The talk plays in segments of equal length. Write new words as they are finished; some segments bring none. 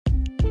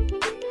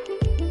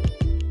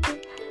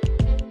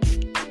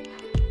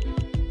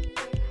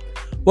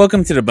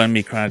Welcome to the Bun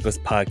Me Chronicles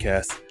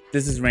podcast.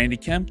 This is Randy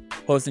Kim,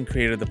 host and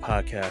creator of the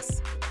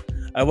podcast.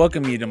 I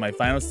welcome you to my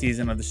final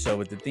season of the show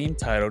with the theme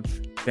titled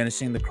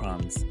Finishing the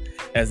Crumbs,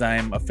 as I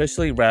am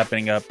officially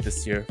wrapping up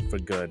this year for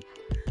good.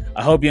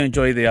 I hope you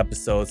enjoy the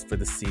episodes for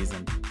the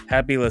season.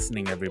 Happy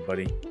listening,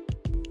 everybody.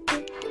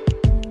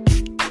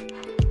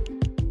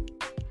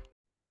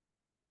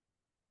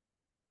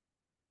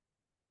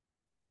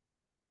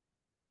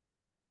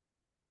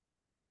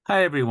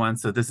 Hi, everyone.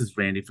 So this is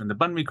Randy from the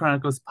Bun Me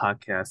Chronicles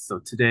podcast. So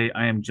today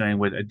I am joined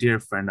with a dear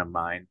friend of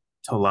mine,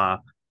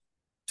 Tola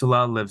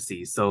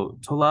Livesey. So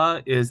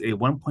Tola is a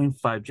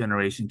 1.5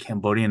 generation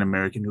Cambodian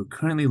American who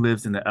currently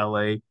lives in the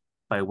LA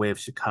by way of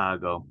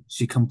Chicago.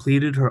 She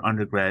completed her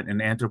undergrad in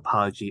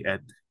anthropology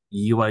at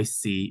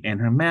UIC and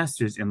her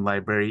master's in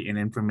library and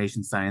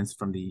information science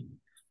from the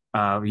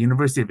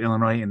University of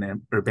Illinois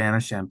in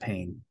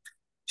Urbana-Champaign.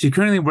 She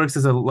currently works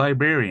as a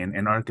librarian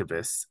and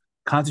archivist,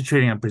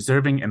 concentrating on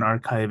preserving and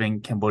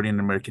archiving Cambodian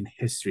American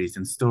histories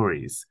and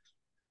stories.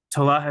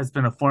 Tola has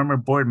been a former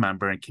board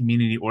member and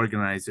community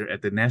organizer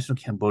at the National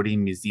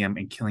Cambodian Museum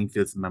and Killing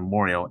Fields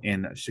Memorial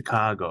in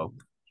Chicago,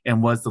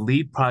 and was the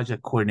lead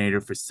project coordinator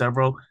for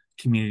several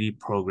community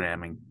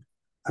programming.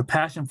 Her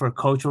passion for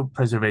cultural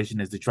preservation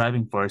is the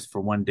driving force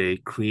for one day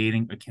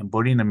creating a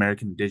Cambodian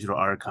American digital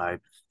archive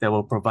that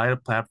will provide a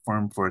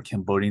platform for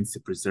Cambodians to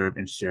preserve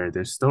and share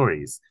their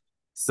stories.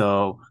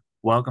 So,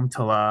 welcome,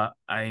 Tola.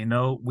 I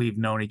know we've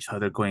known each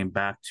other going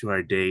back to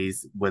our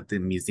days with the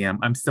museum.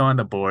 I'm still on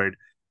the board,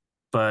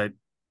 but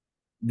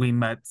we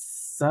met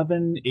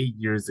 8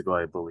 years ago,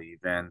 I believe.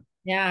 And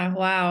Yeah,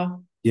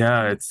 wow.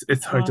 yeah,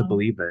 it's hard to Um,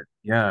 believe it.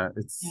 Yeah,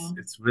 yeah.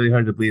 it's really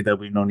hard to believe that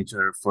we've known each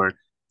other for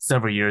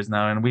several years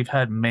now, and we've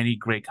had many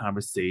great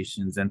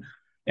conversations.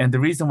 And the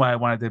reason why I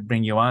wanted to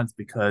bring you on is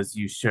because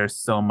you share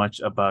so much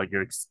about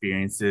your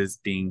experiences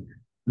being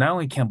not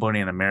only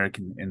Cambodian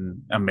American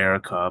in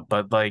America,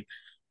 but like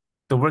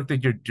the work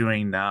that you're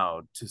doing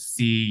now, to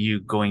see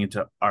you going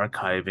into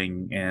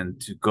archiving and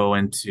to go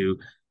into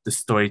the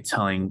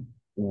storytelling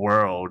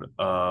world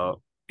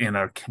in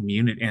our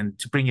community and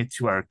to bring it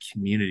to our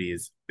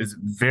communities is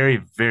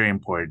very, very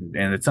important.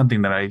 And it's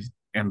something that I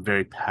am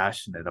very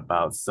passionate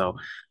about. So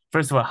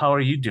first of all, how are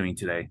you doing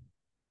today?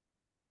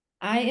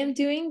 I am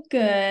doing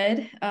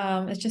good.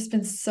 It's just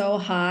been so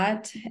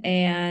hot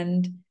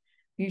and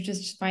we're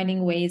just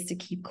finding ways to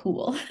keep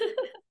cool.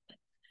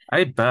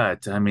 I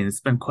bet. I mean,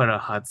 it's been quite a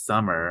hot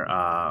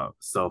summer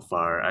so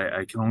far.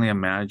 I can only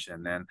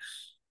imagine. And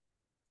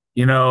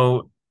you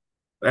know,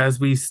 as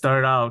we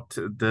start out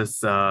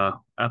this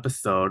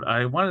episode,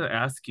 I wanted to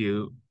ask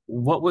you,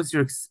 what was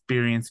your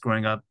experience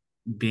growing up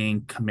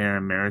being Khmer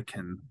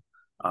American?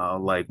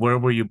 Like, where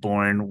were you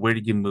born? Where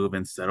did you move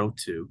and settle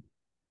to?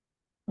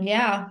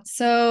 Yeah.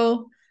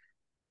 So,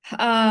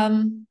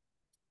 um,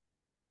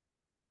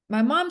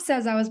 my mom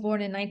says I was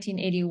born in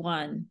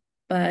 1981,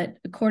 but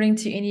according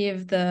to any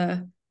of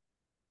the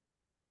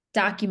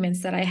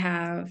documents that I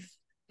have,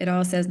 it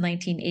all says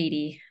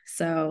 1980.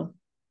 So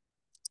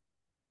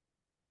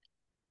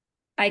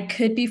I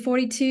could be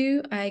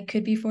 42, I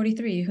could be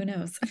 43, who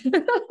knows?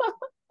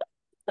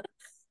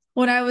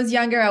 When I was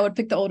younger, I would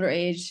pick the older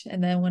age,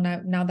 and then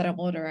now that I'm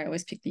older, I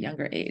always pick the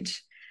younger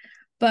age.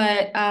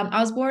 But I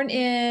was born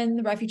in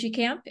the refugee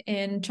camp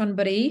in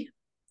Chonburi,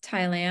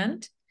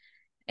 Thailand,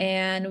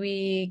 and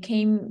we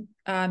came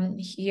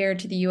here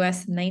to the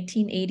U.S. in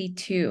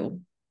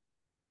 1982.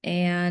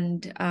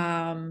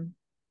 And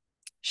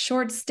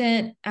short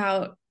stint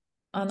out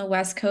on the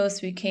West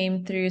Coast. We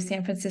came through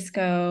San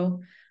Francisco,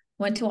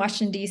 went to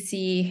Washington,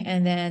 D.C.,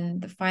 and then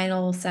the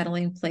final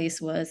settling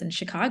place was in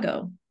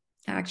Chicago,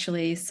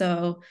 actually.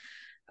 So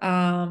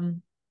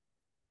um,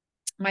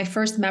 my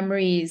first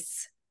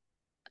memories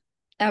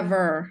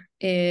ever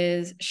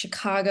is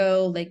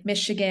Chicago, Lake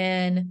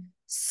Michigan,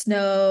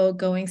 snow,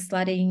 going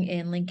sledding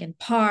in Lincoln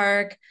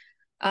Park.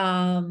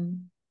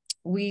 Um,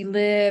 we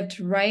lived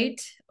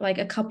right like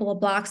a couple of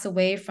blocks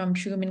away from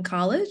Truman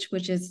College,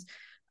 which is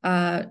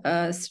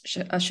a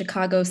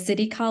Chicago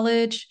City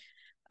College,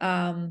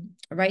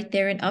 right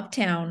there in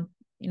Uptown,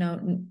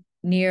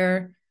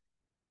 near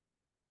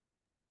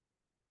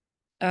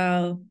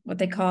what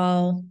they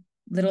call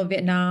Little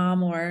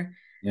Vietnam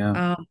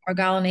Yeah. or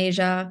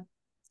Galanesia.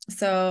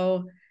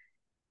 So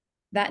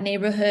that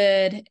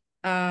neighborhood,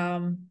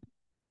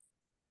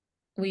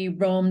 we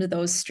roamed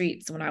those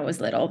streets when I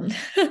was little.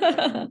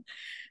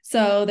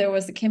 So there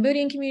was the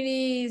Cambodian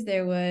communities,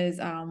 there was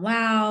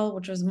Lao,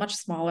 which was much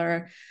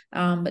smaller,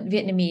 but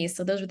Vietnamese.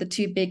 So those were the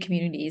two big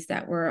communities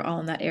that were all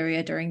in that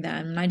area during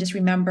then. And I just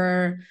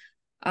remember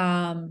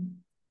um,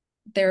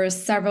 there were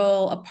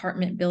several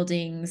apartment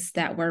buildings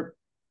that were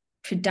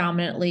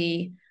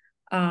predominantly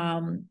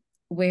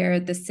where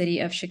the city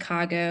of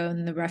Chicago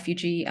and the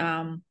refugee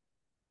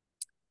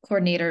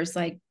coordinators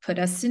like put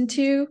us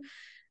into.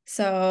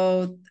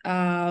 So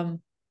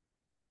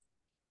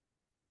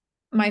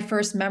my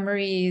first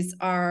memories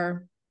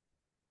are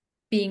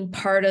being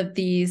part of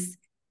these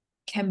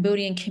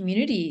Cambodian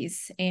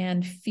communities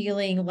and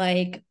feeling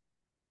like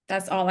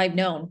that's all I've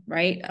known,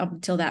 right? Up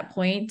until that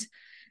point.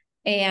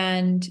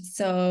 And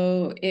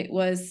so it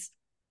was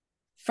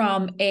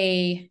from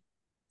a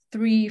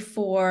 3,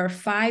 4,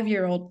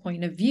 5-year-old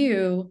point of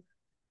view.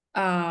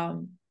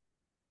 um,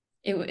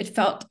 it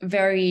felt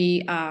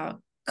very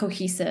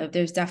cohesive.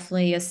 There's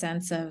definitely a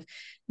sense of,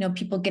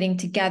 people getting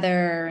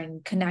together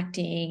and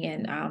connecting.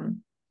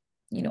 And,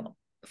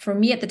 for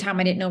me at the time,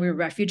 I didn't know we were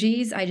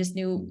refugees. I just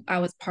knew I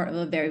was part of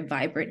a very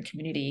vibrant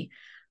community.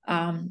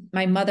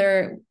 My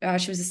mother,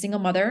 she was a single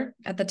mother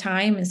at the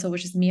time. And so it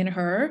was just me and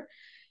her.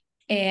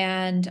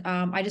 And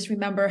I just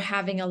remember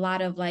having a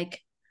lot of like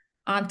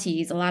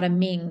aunties, a lot of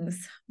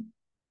Mings,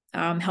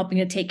 helping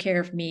to take care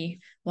of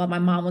me while my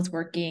mom was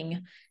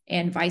working,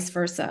 and vice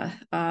versa.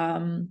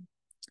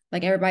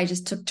 Like everybody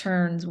just took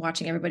turns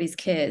watching everybody's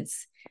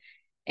kids.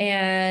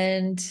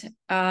 And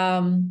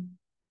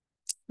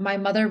my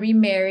mother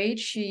remarried.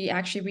 She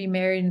actually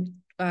remarried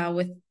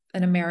with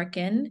an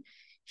American.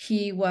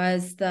 He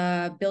was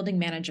the building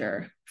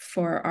manager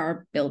for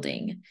our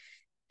building.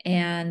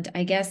 And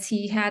I guess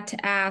he had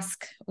to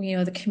ask,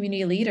 the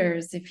community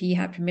leaders if he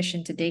had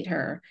permission to date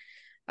her.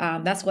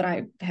 That's what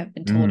I have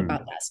been told Mm.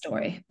 about that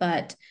story.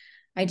 But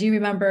I do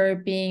remember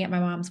being at my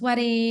mom's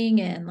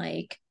wedding, and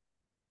like,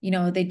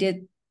 they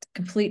did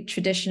complete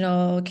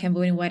traditional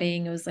Cambodian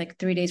wedding. It was like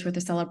 3 days worth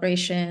of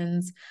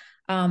celebrations.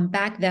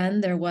 Back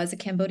then, there was a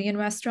Cambodian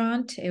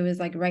restaurant. It was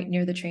like right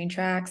near the train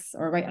tracks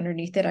or right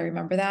underneath it. I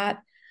remember that.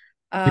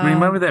 Do you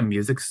remember Um, that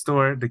music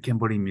store, the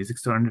Cambodian music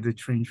store under the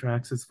train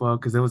tracks as well?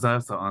 Because it was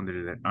also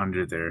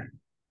under there.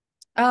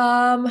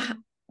 um,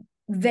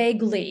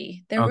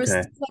 Vaguely. There was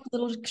Okay. still, like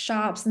little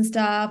shops and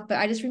stuff, but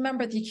I just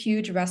remember the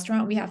huge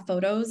restaurant. We have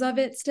photos of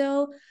it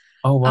still.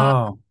 Oh Um,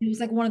 wow. it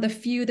was like one of the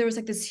few. There was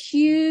like this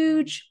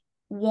huge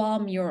wall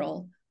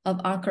mural of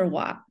Angkor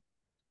Wat.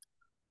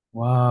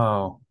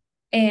 Wow.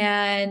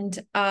 And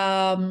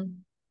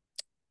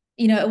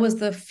it was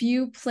the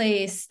few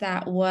place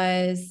that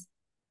was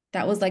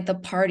like the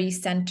party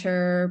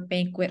center,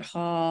 banquet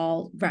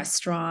hall,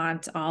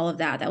 restaurant, all of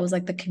that. That was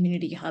like the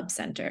community hub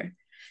center.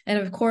 And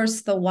of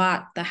course, the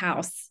Wat, the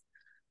house,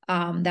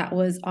 that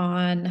was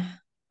on,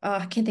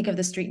 I can't think of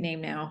the street name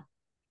now.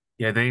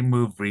 Yeah, they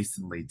moved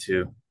recently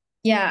too.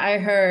 Yeah, I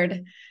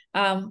heard.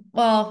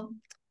 Well,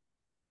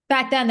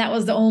 back then that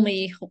was the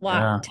only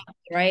Wat Yeah. temple,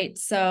 right?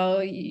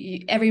 So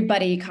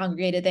everybody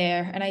congregated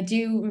there. And I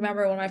do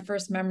remember one of my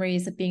first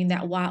memories of being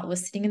that Wat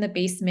was sitting in the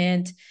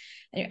basement.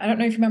 And I don't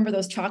know if you remember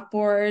those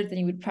chalkboards, and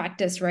you would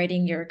practice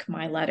writing your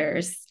Khmer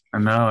letters. I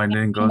know, I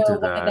didn't I go remember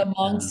through one of that. the Yeah.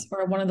 monks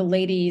or one of the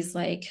ladies,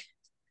 like,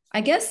 I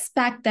guess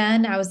back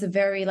then I was a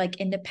very like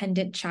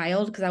independent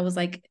child, because I was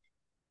like,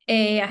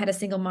 I had a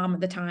single mom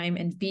at the time,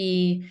 and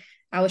B,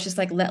 I was just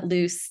like let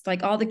loose.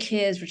 Like all the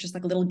kids were just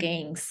like little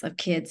gangs of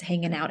kids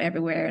hanging out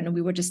everywhere, and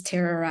we would just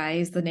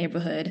terrorize the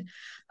neighborhood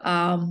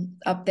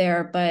up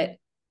there. But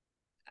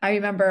I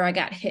remember I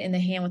got hit in the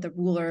hand with a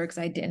ruler because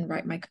I didn't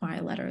write my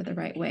Khmer letter the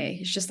right way.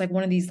 It's just like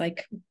one of these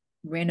like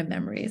random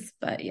memories.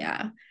 But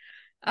yeah,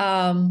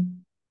 um,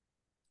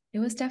 it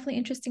was definitely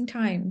interesting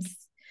times.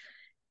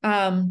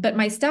 But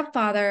my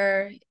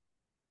stepfather,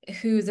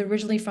 who's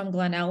originally from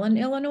Glen Ellen,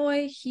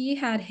 Illinois, he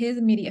had his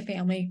immediate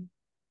family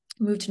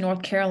moved to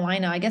North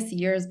Carolina, I guess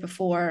years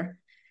before.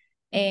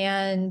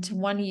 And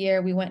one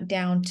year we went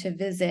down to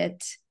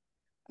visit,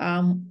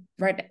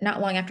 right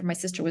not long after my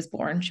sister was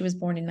born. She was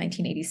born in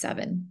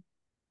 1987.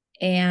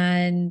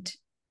 And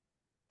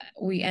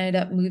we ended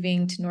up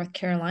moving to North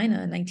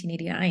Carolina in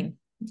 1989.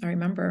 I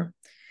remember.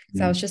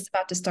 So I Mm. was just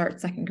about to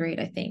start second grade,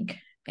 I think.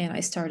 And I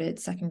started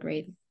second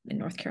grade in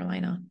North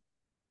Carolina.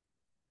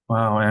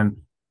 Wow. And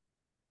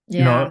you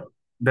Yeah. know,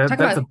 that Talk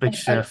that's about a big a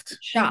shift.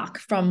 shock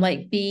from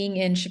like being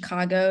in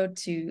Chicago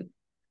to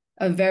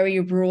a very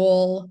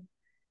rural,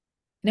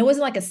 and it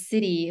wasn't like a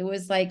city. It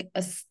was like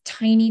a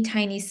tiny,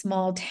 tiny,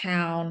 small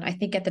town. I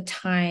think at the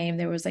time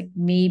there was like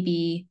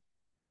maybe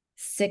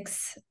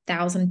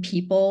 6,000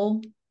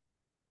 people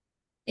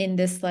in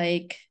this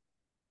like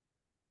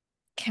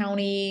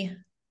county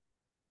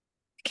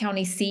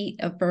county seat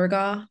of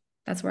Burgaw.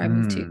 That's where I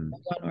moved to, Mm.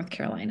 North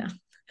Carolina.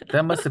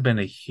 That must have been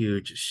a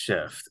huge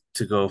shift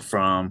to go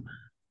from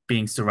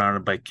being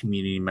surrounded by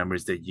community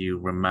members that you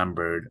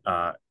remembered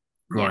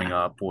growing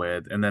Yeah. up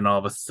with, and then all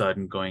of a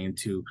sudden going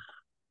into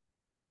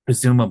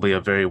presumably a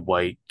very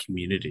white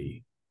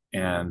community.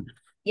 And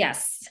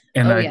Yes.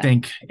 and Oh I yeah.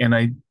 think and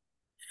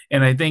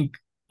I think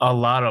a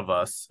lot of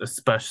us,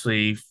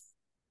 especially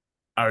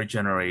our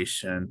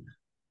generation,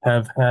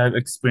 have had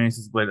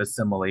experiences with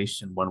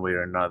assimilation one way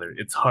or another.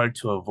 It's hard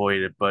to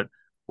avoid it, but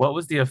what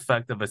was the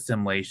effect of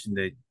assimilation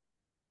that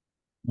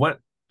what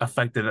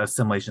effect did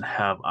assimilation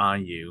have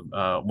on you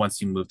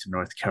once you moved to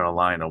North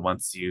Carolina,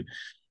 once you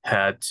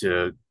had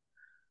to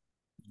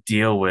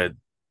deal with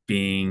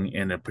being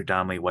in a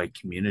predominantly white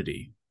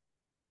community?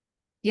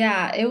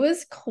 Yeah, it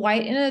was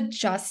quite an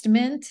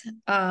adjustment.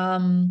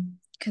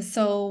 Because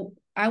so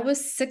I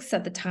was 6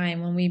 at the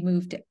time when we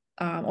moved,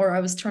 or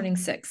I was turning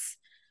 6,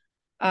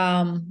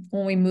 when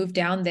we moved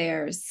down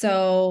there.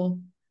 So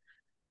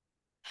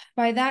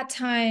by that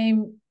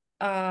time,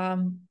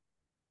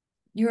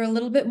 you're a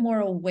little bit more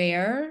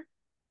aware.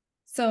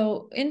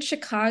 So in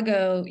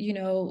Chicago,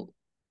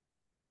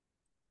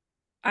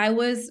 I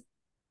was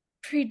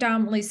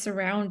predominantly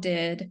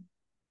surrounded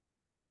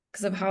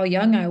because of how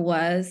young I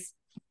was,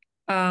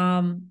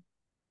 um,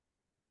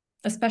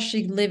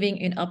 especially living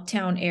in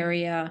uptown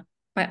area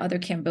by other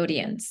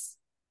Cambodians.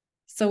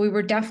 So we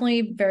were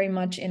definitely very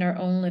much in our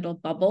own little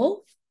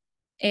bubble.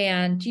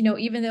 And,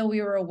 even though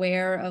we were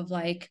aware of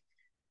like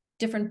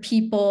different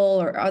people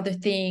or other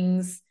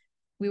things,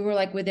 we were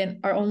like within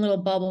our own little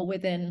bubble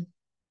within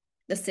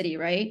the city,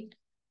 right?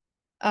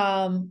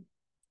 Um,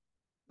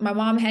 my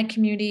mom had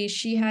community,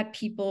 she had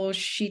people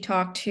she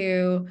talked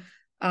to.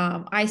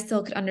 I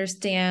still could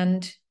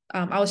understand.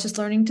 I was just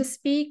learning to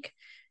speak.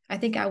 I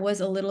think I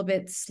was a little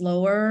bit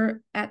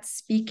slower at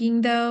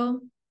speaking though,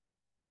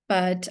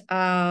 but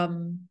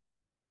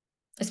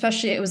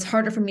especially it was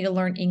harder for me to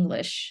learn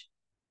English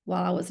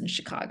while I was in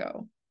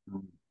Chicago.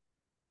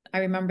 I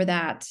remember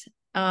that.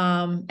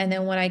 And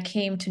then when I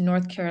came to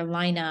North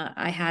Carolina,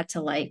 I had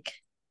to like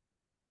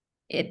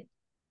it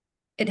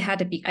it had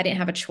to be, I didn't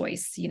have a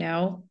choice,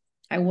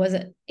 I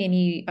wasn't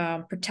any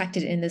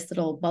protected in this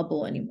little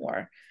bubble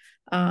anymore.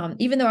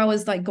 Even though I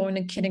was like going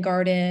to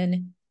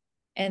kindergarten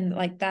and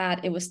like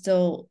that, it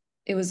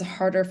was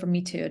harder for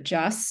me to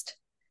adjust.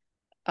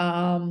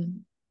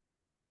 Um,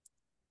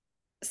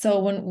 so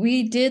when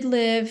we did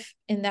live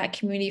in that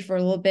community for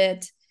a little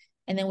bit,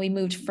 and then we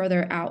moved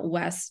further out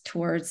west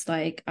towards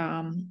like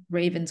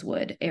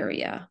Ravenswood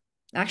area,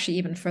 actually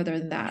even further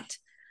than that.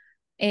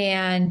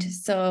 And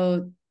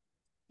so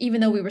even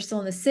though we were still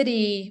in the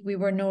city, we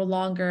were no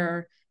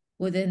longer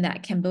within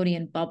that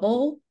Cambodian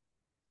bubble.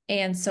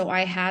 And so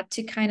I had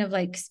to kind of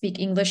like speak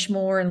English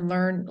more and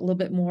learn a little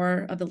bit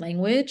more of the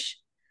language,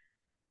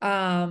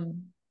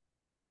 um,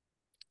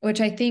 which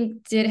I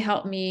think did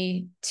help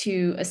me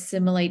to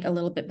assimilate a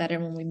little bit better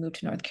when we moved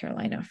to North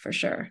Carolina for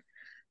sure.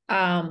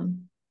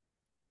 Um,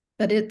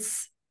 but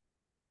it's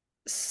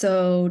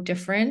so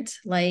different,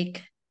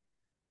 like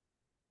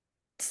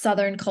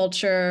Southern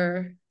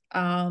culture,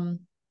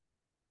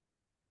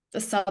 the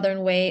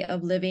Southern way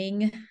of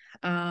living.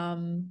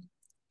 Um,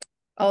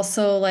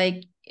 Also,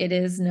 like it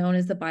is known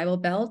as the Bible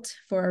Belt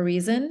for a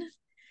reason.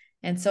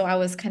 And so I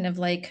was kind of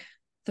like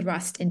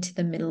thrust into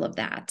the middle of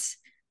that.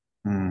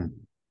 Mm.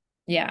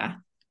 Yeah.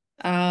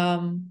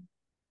 Um,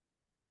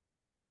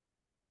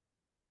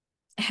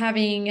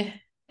 having,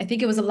 I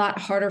think it was a lot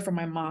harder for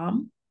my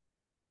mom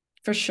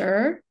for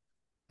sure.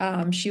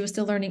 She was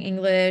still learning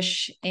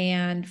English.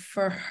 And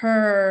for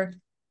her,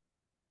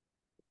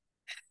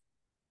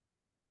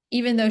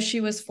 even though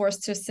she was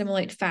forced to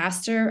assimilate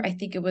faster, I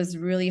think it was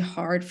really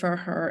hard for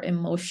her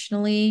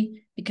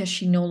emotionally because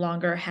she no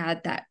longer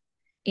had that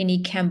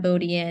any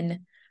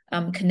Cambodian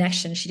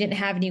connection. She didn't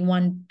have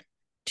anyone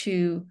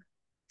to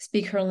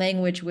speak her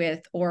language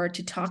with or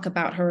to talk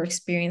about her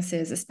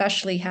experiences,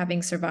 especially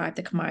having survived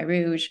the Khmer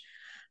Rouge.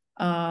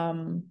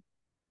 Um,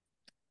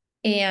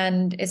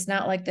 and it's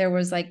not like there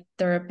was like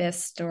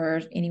therapist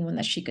or anyone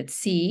that she could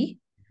see,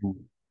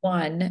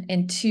 one,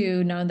 and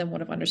two, none of them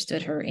would have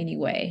understood her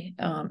anyway,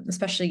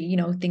 especially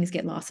things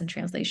get lost in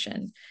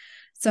translation.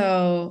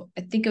 So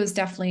I think it was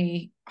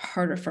definitely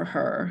harder for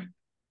her.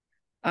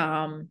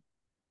 um,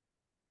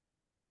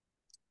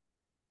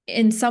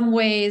 in some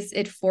ways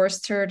it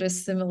forced her to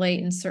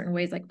assimilate in certain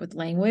ways, like with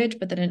language,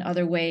 but then in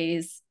other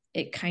ways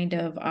it kind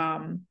of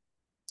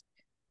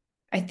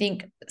I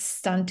think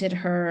stunted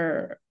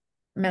her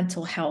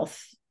mental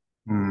health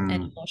and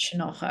Mm.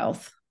 emotional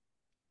health.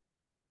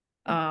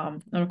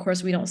 And of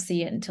course we don't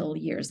see it until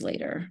years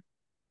later.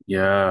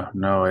 Yeah,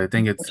 no, I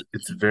think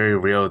it's very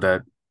real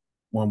that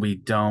when we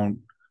don't,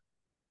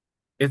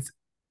 it's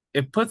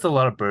it puts a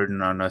lot of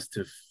burden on us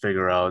to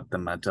figure out the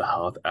mental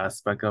health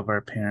aspect of our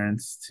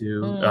parents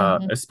too,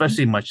 Mhm.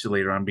 especially much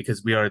later on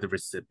because we are the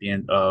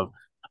recipient of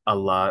a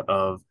lot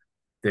of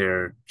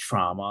their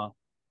trauma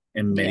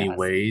in many Yes.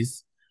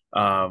 ways.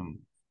 Um,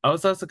 I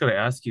was also going to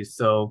ask you,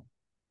 so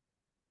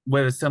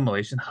with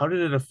assimilation, how did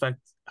it affect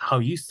how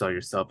you saw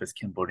yourself as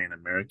Cambodian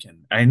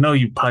American? I know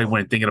you probably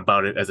weren't thinking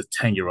about it as a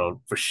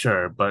 10-year-old for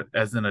sure, but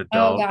as an Oh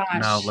adult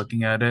now gosh.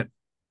 looking at it.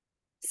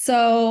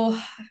 So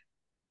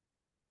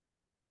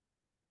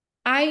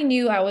I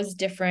knew I was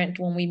different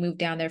when we moved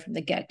down there from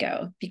the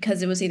get-go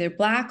because it was either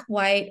black,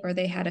 white, or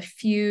they had a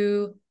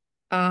few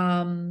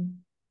um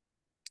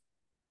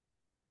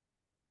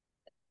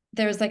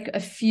there was like a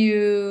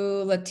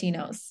few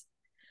Latinos,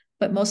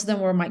 but most of them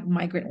were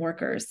migrant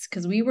workers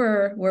because we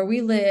were where we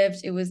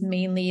lived, it was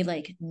mainly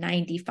like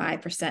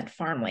 95%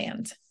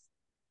 farmland.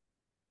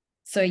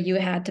 So you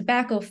had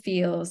tobacco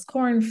fields,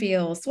 corn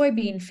fields,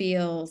 soybean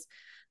fields.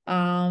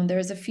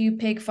 There's a few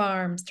pig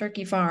farms,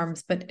 turkey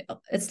farms, but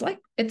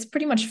it's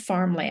pretty much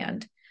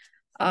farmland.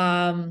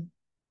 Um,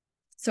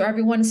 so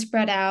everyone's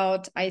spread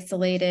out,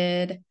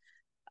 isolated.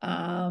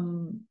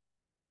 Um,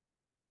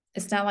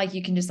 it's not like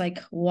you can just like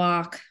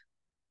walk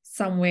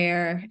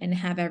somewhere and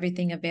have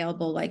everything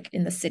available like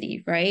in the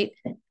city, right?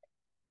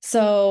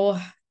 So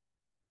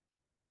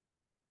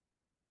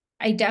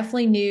I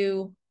definitely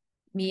knew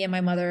me and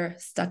my mother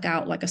stuck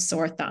out like a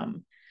sore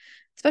thumb.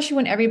 especially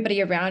when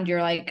everybody around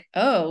you're like,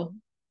 oh,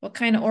 what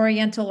kind of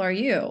Oriental are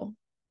you?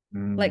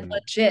 Like Mm,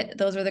 legit,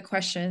 those are the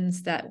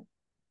questions that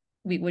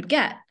we would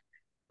get.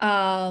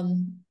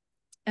 Um,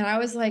 and I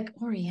was like,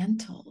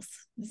 Orientals,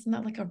 isn't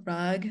that like a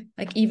rug?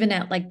 Like even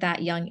at like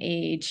that young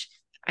age,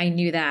 I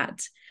knew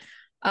that.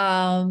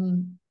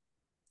 Um,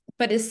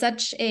 but it's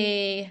such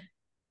a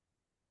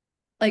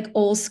like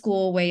old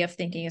school way of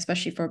thinking,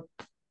 especially for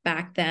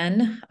back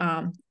then.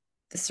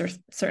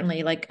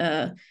 Certainly like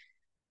a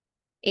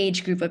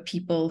age group of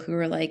people who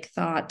were like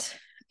thought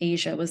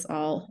Asia was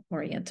all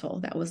Oriental.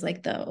 That was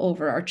like the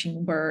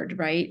overarching word,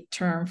 right?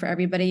 Term for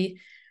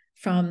everybody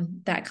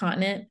from that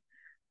continent.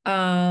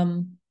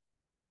 Um,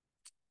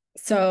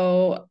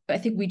 so I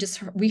think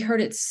we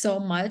heard it so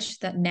much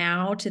that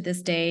now to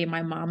this day,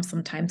 my mom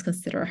sometimes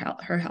consider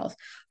her health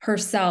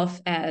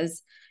herself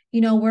as,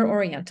 we're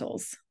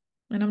Orientals.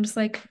 And I'm just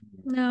like,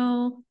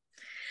 no,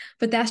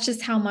 but that's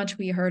just how much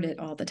we heard it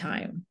all the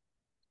time.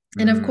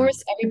 And of mm.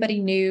 course,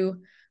 everybody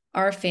knew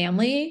our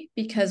family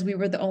because we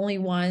were the only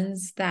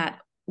ones that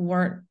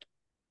weren't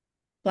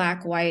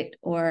black, white,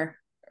 or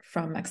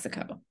from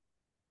Mexico.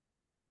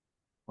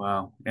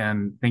 Wow.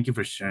 And thank you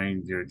for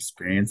sharing your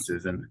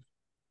experiences. And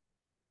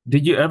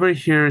did you ever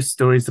hear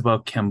stories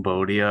about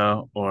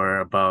Cambodia or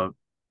about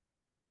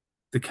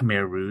the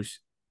Khmer Rouge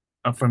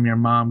from your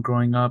mom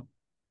growing up?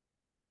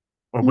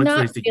 Or what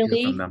Not stories did you hear from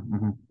really. them?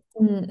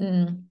 Hmm.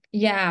 Mm-mm.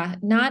 Yeah,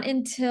 not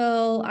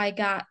until I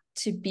got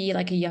to be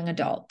like a young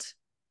adult.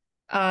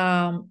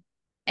 Um,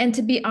 and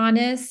to be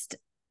honest,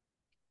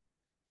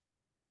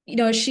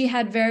 she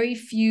had very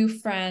few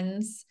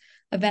friends.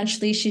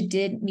 Eventually, she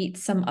did meet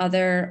some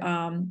other,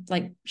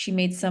 like she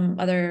made some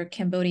other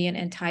Cambodian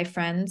and Thai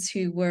friends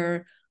who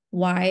were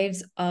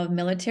wives of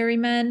military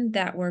men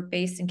that were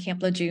based in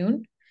Camp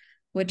Lejeune,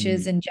 which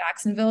is Mm, in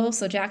Jacksonville.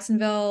 So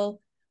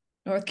Jacksonville,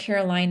 North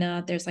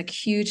Carolina, there's like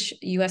huge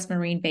U.S.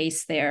 Marine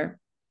base there.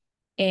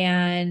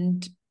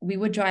 And we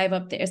would drive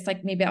up there. It's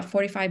like maybe about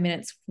 45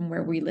 minutes from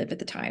where we lived at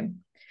the time.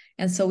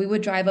 And so we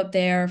would drive up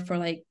there for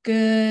like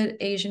good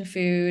Asian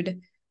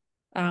food,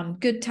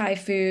 good Thai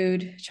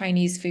food,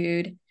 Chinese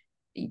food.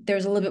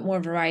 There's a little bit more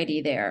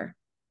variety there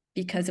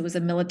because it was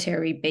a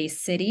military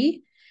based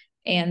city.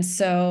 And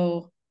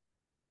so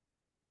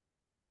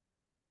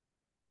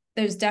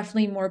there's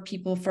definitely more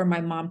people for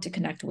my mom to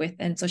connect with.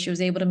 And so she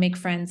was able to make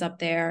friends up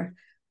there.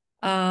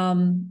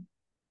 Um,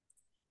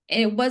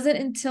 it wasn't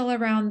until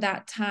around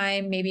that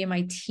time, maybe in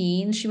my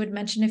teens, she would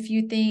mention a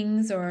few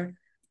things or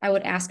I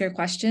would ask her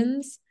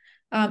questions,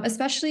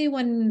 especially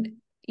when,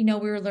 we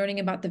were learning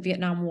about the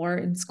Vietnam War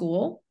in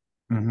school.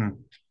 hmm.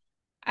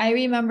 I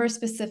remember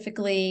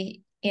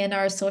specifically in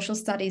our social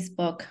studies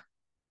book,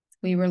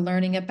 we were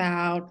learning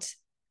about,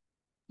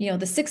 the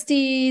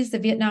 60s, the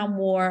Vietnam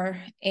War,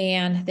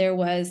 and there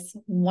was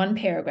one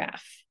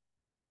paragraph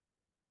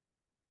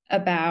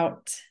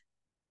about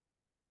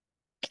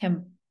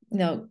Cam,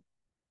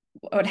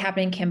 what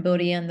happened in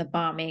Cambodia and the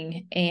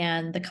bombing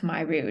and the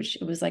Khmer Rouge.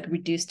 It was like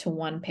reduced to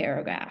one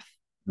paragraph.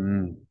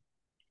 Mm,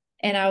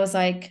 And I was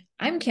like,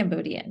 I'm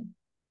Cambodian.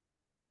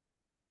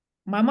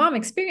 My mom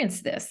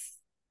experienced this,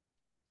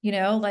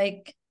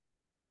 like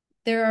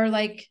there are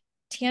like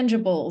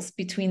tangibles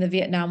between the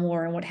Vietnam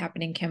War and what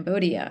happened in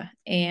Cambodia.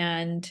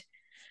 And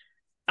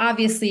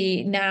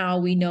obviously now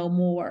we know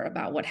more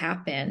about what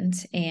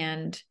happened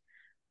and,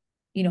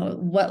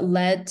 what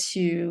led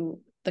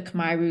to the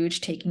Khmer Rouge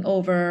taking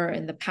over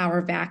and the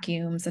power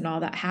vacuums and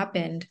all that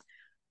happened.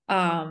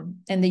 And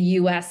the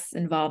US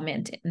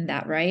involvement in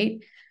that,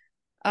 right?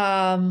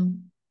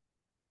 Um,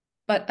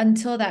 but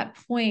until that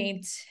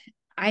point,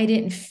 I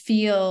didn't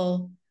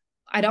feel,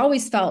 I'd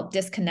always felt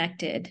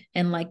disconnected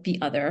and like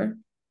the other,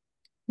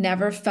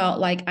 never felt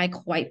like I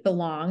quite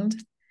belonged.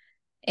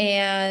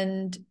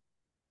 And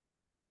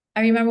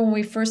I remember when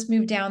we first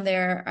moved down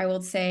there, I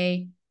will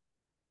say,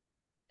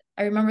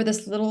 I remember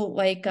this little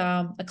like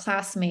a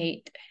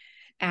classmate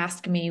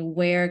asked me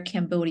where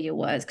Cambodia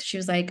was because she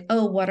was like,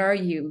 "Oh, what are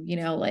you?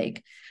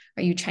 Like,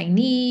 are you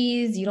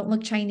Chinese? You don't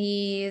look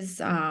Chinese.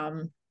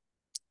 Are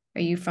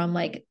you from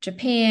like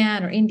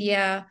Japan or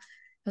India?"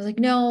 I was like,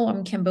 "No,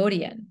 I'm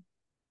Cambodian."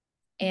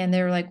 And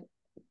they were like,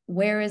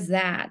 "Where is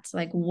that?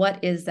 Like,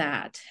 what is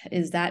that?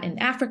 Is that in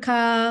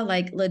Africa?"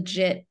 Like,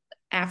 legit,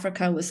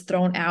 Africa was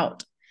thrown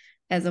out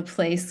as a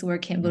place where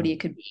mm, Cambodia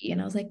could be.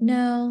 And I was like,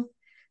 "No,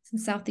 it's in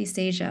Southeast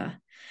Asia."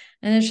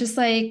 And it's just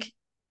like,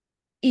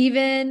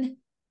 even,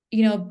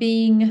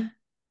 being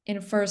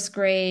in first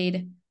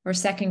grade or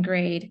second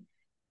grade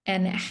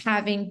and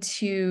having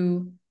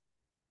to,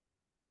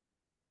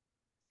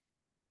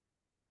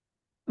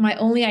 my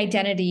only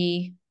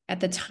identity at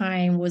the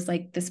time was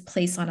like this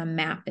place on a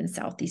map in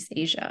Southeast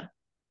Asia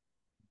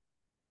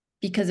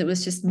because it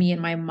was just me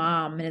and my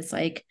mom. And it's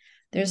like,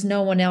 there's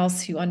no one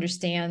else who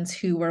understands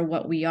who or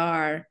what we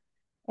are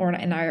or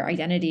in our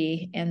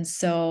identity. And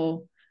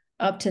so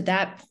up to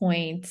that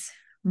point,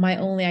 my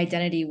only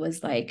identity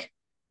was like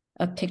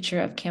a picture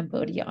of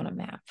Cambodia on a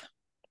map.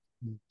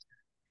 mm.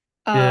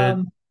 Did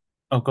Um,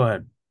 Oh, go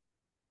ahead.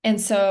 and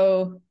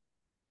so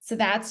So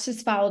that's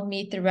just followed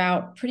me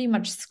throughout pretty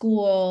much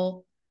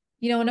school.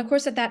 And of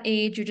course, at that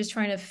age, you're just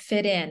trying to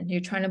fit in, you're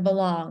trying to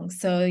belong.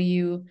 So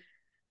you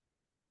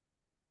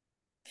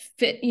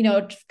fit,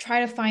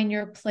 try to find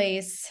your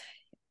place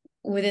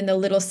within the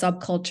little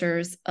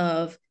subcultures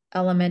of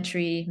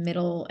elementary,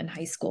 middle, and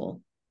high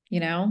school, you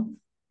know?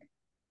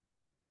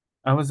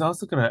 I was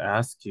also going to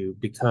ask you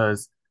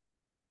because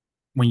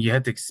when you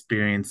had to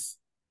experience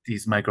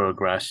these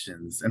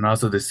microaggressions and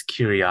also this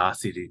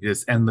curiosity,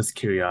 this endless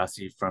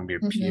curiosity from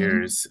your Mhm.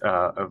 peers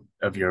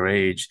of your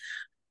age,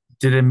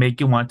 did it make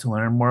you want to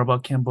learn more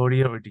about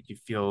Cambodia or did you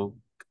feel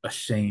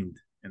ashamed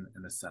in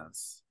a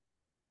sense?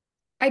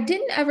 I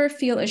didn't ever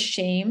feel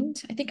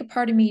ashamed. I think a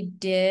part of me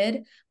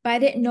did, but I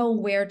didn't know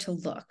where to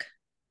look.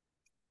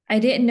 I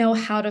didn't know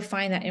how to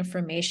find that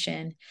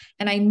information.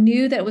 And I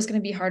knew that it was going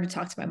to be hard to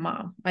talk to my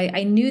mom.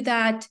 I knew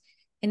that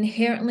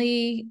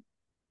inherently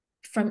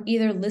from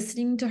either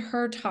listening to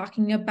her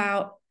talking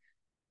about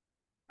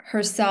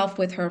herself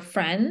with her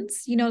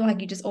friends,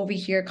 like you just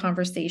overhear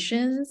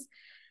conversations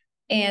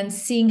and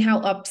seeing how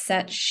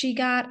upset she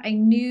got. I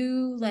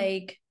knew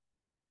like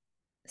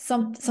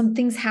some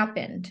things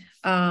happened.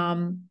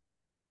 And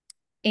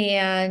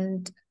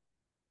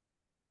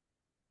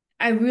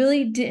I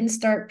really didn't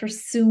start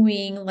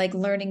pursuing like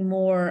learning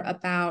more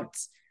about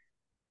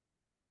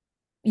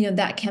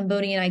that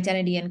Cambodian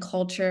identity and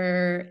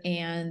culture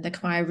and the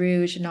Khmer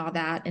Rouge and all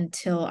that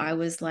until I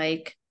was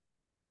like,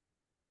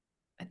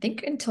 I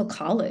think until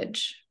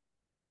college.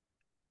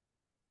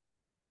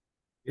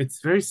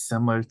 It's very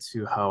similar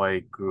to how I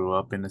grew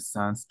up in a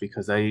sense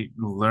because I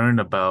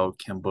learned about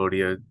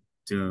Cambodia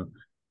through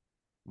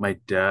my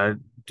dad,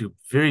 do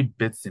very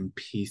bits and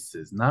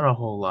pieces, not a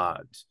whole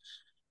lot.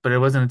 But it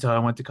wasn't until I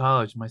went to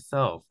college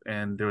myself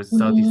and there was a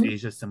Southeast Mm-hmm.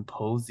 Asia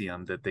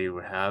symposium that they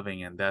were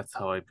having, and that's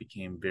how I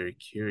became very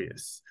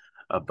curious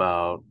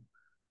about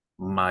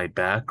my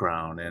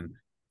background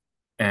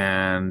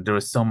and there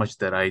was so much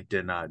that I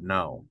did not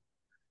know.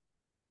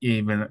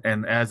 Even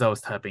and as I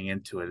was tapping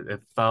into it,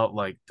 it felt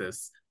like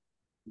this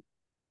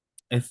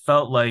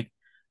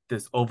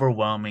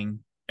overwhelming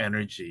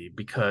energy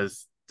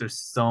because there's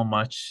so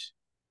much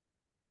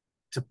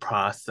to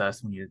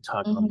process when you're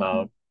talking Mm-hmm.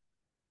 about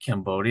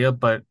Cambodia,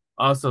 but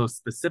also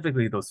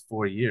specifically those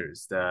 4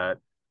 years that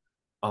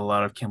a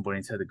lot of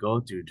Cambodians had to go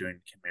through during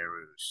Khmer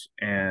Rouge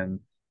and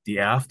the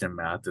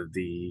aftermath of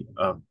the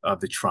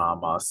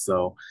trauma.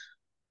 So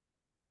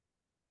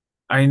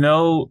I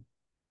know,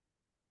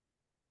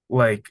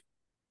 like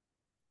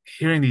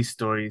hearing these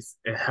stories,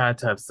 it had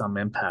to have some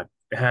impact.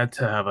 It had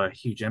to have a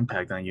huge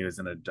impact on you as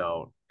an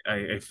adult.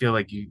 I feel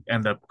like you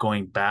end up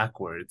going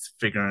backwards,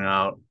 figuring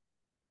out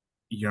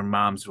your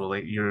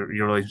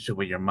relationship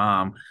with your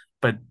mom.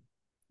 But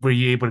were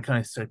you able to kind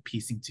of start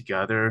piecing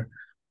together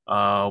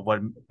what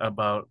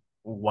about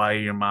why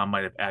your mom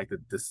might have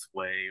acted this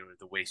way or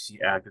the way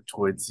she acted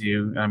towards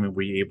you? I mean,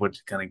 were you able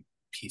to kind of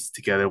piece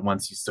together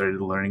once you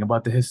started learning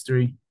about the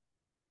history?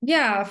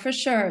 Yeah, for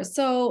sure.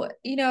 So,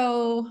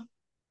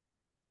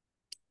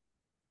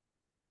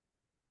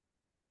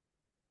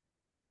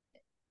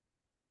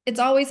 it's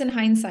always in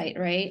hindsight,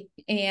 right?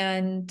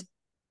 And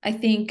I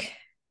think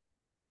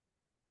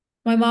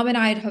my mom and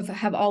I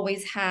have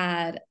always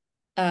had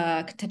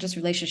a contentious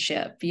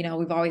relationship.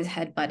 We've always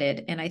had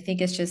butted. And I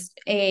think it's just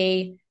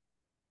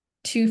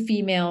two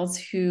females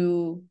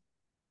who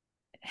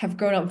have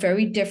grown up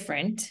very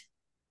different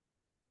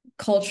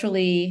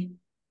culturally.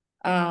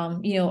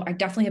 I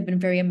definitely have been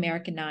very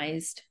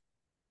Americanized.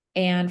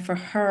 And for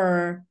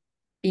her,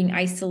 being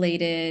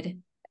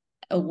isolated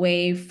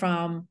away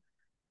from,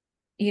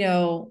 you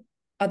know,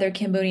 other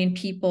Cambodian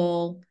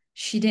people,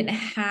 she didn't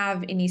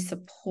have any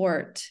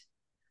support.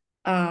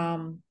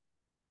 Um,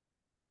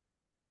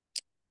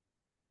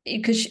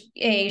 because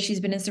she's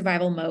been in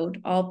survival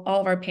mode. All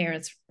of our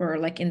parents were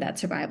like in that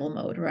survival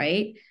mode,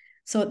 right?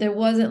 So there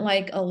wasn't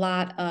like a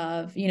lot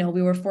of,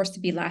 we were forced to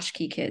be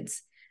latchkey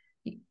kids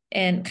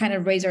and kind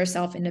of raise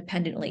ourselves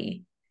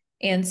independently.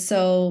 And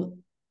so,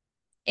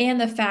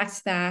 and the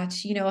fact that,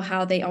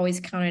 how they always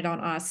counted on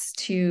us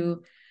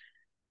to,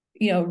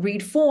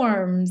 read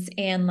forms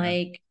and Yeah.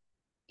 like,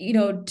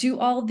 do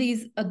all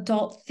these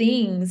adult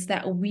things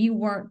that we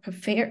weren't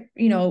prepared,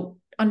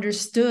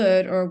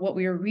 understood or what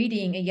we were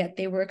reading, and yet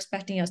they were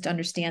expecting us to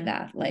understand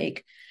that,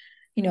 like,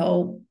 you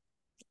know,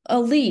 a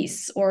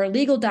lease or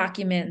legal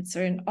documents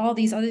or and all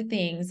these other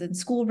things and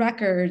school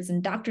records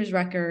and doctor's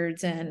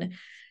records. And,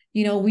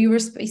 we were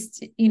supposed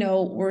to,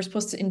 we're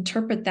supposed to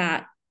interpret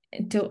that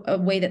into a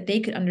way that they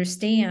could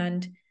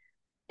understand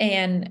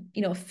and,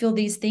 fill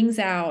these things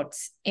out.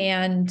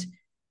 And,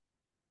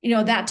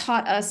 that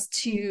taught us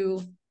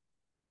to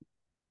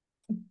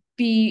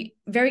be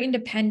very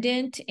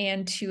independent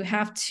and to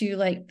have to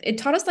like it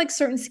taught us like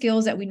certain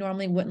skills that we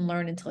normally wouldn't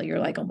learn until you're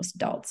like almost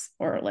adults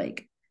or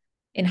like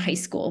in high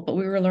school, but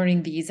we were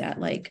learning these at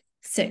like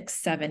 6,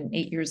 7,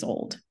 8 years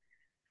old,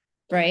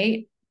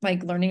 right?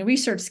 Like learning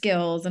research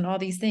skills and all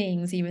these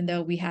things, even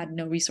though we had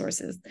no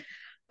resources.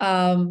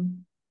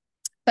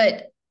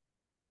 But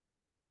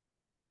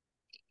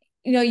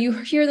you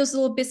hear those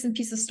little bits and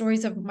pieces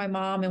stories of my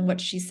mom and what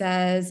she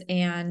says,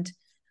 and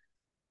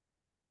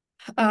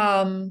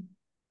um,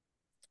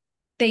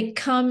 they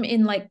come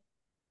in like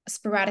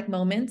sporadic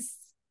moments,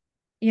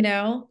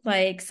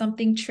 like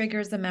something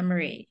triggers a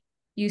memory.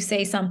 You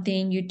say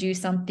something, you do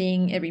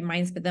something, it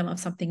reminds them of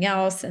something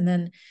else. And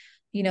then,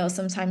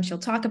 sometimes she'll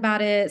talk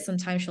about it,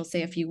 sometimes she'll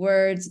say a few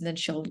words, and then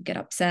she'll get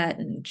upset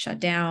and shut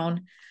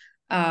down.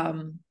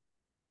 Um,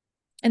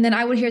 and then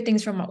I would hear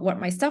things from what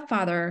my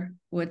stepfather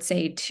would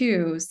say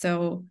too.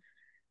 So,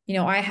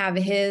 I have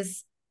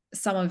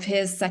some of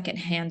his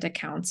secondhand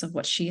accounts of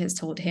what she has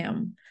told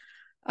him.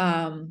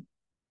 Um,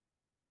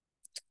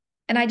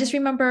 and I just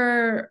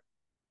remember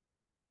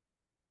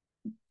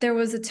there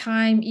was a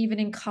time, even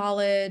in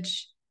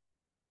college,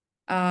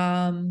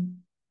 um,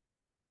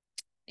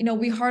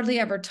 we hardly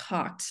ever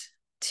talked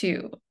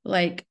too,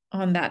 like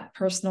on that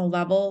personal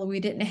level. We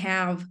didn't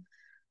have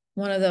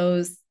one of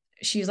those,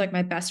 she's like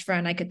my best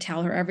friend. I could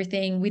tell her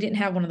everything. We didn't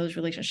have one of those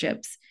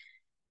relationships.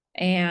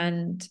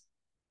 And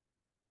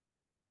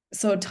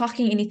so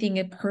talking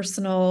anything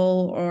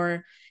personal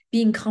or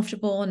being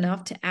comfortable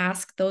enough to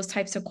ask those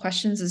types of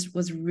questions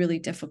was really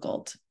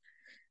difficult.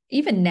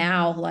 Even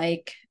now,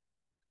 like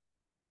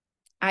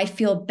I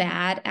feel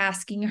bad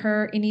asking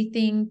her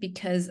anything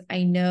because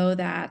I know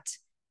that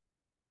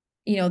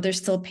there's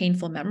still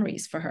painful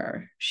memories for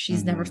her.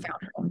 She's never Mm-hmm.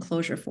 found her own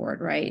closure for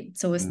it, right?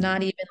 So it's Mm-hmm.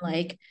 not even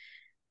like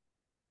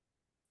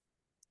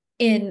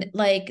in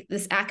like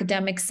this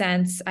academic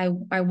sense, I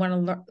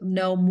want to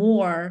know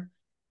more,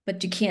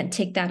 but you can't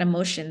take that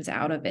emotions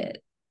out of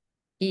it,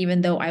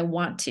 even though I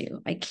want to.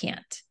 I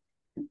can't,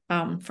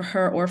 for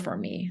her or for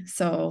me.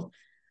 So,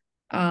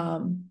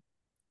 um,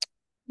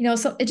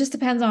 so it just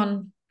depends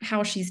on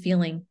how she's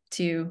feeling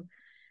too.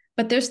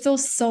 But there's still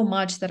so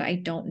much that I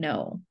don't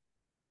know.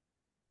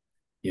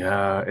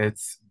 Yeah,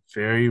 it's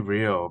very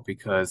real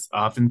because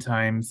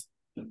oftentimes,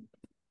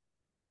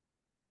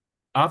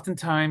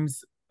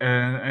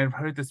 and I've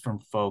heard this from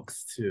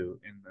folks too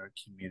in our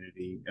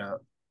community,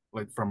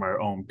 like from our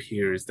own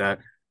peers, that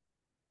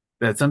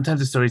sometimes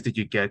the stories that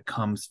you get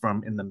comes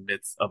from in the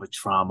midst of a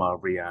trauma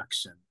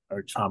reaction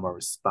or trauma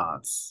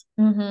response.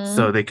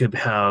 So Mm-hmm. they could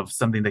have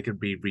something that could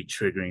be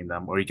re-triggering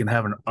them, or you can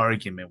have an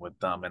argument with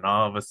them, and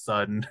all of a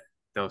sudden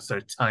they'll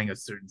start telling a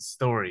certain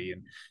story,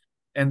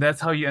 and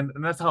that's how and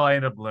that's how I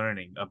end up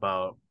learning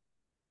about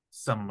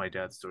some of my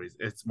dad's stories.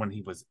 It's when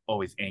he was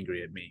always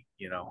angry at me,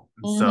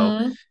 and so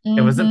Mm-hmm.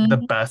 it wasn't the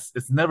Mm-hmm. best.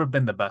 It's never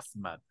been the best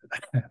method.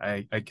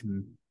 I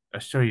can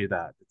assure you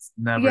that it's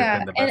never Yeah.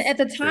 been the And best. at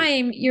the There's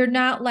time, you're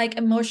not like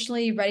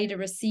emotionally ready to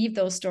receive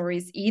those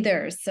stories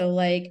either. So,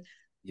 like,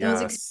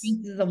 those Yes,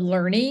 experiences of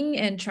learning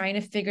and trying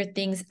to figure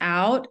things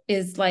out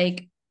is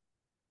like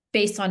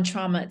based on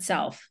trauma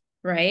itself,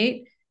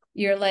 right?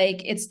 You're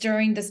like, it's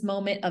during this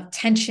moment of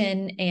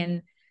tension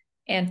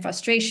and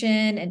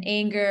frustration and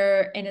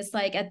anger. And it's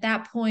like at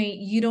that point,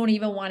 you don't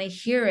even want to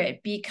hear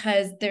it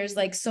because there's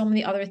like so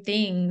many other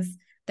things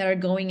that are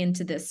going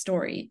into this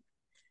story.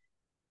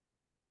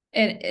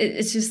 And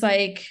it's just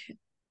like,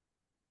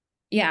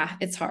 yeah,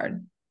 it's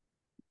hard.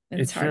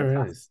 it It's hard to sure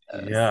process is.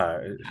 those. Yeah,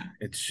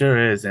 it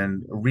sure is.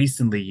 And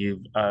recently,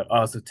 you've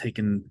also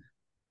taken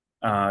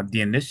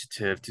the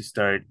initiative to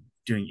start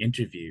doing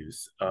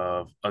interviews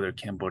of other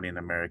Cambodian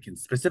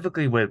Americans,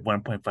 specifically with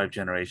 1.5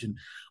 generation.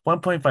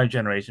 1.5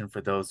 generation,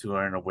 for those who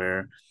aren't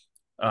aware,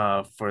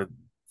 uh, for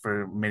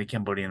for many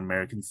Cambodian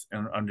Americans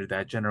under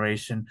that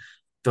generation,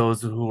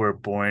 those who were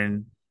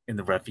born in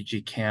the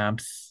refugee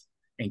camps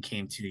and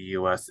came to the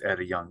U.S. at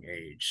a young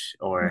age,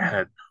 or Mhm.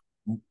 had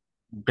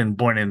been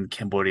born in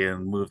Cambodia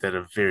and moved at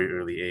a very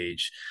early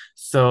age.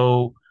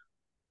 So,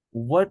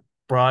 what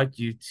brought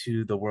you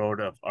to the world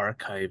of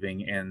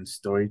archiving and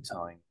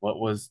storytelling? What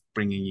was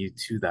bringing you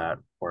to that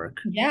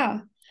work?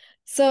 Yeah.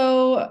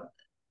 So,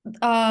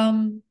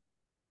 um,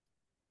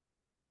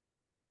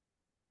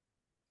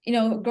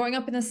 growing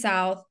up in the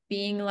South,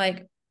 being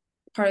like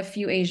part of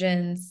few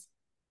Asians,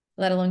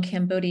 let alone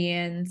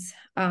Cambodians,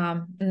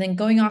 and then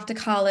going off to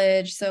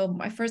college. So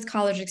my first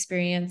college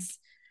experience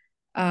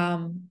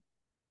um,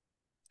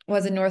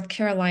 was in North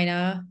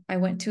Carolina. I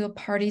went to a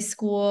party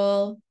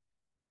school.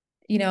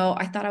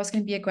 I thought I was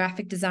going to be a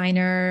graphic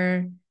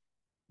designer,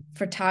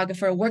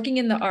 photographer, working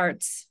in the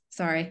arts.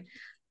 Sorry.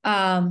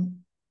 Um,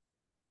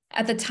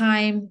 at the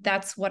time,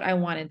 that's what I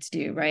wanted to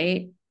do,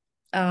 right?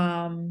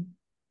 Um,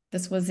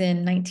 this was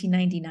in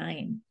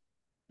 1999.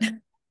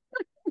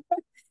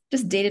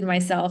 Just dated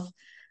myself.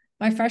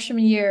 My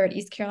freshman year at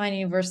East Carolina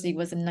University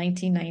was in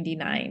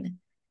 1999.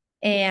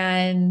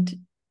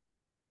 And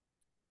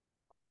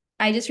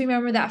I just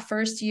remember that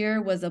first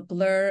year was a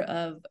blur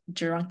of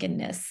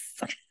drunkenness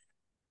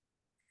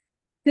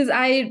because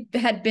I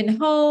had been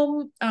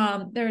home.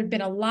 There had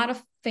been a lot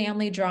of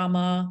family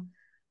drama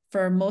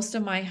for most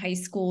of my high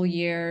school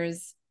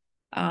years.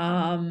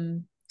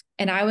 Um,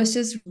 and I was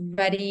just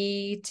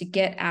ready to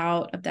get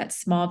out of that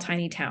small,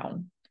 tiny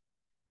town,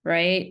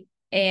 right?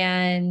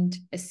 And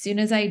as soon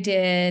as I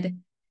did,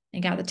 I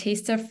got the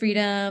taste of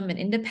freedom and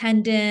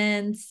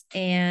independence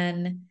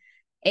and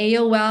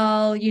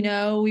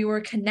AOL, we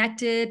were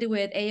connected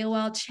with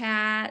AOL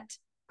chat,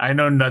 I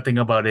know nothing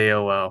about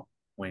AOL.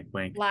 Wink,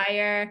 wink.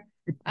 liar.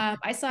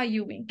 I saw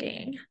you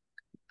winking.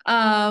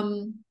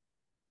 Um,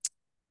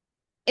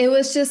 it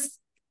was just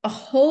a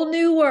whole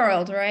new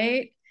world,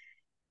 right?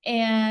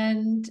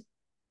 And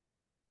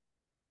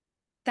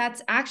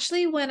that's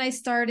actually when I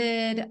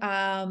started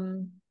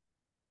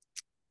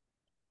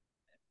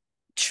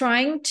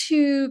trying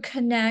to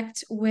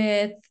connect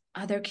with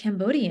other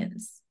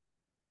Cambodians.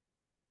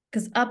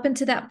 Because up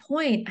until that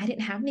point, I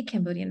didn't have any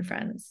Cambodian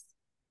friends.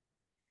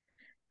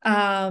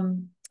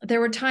 There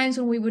were times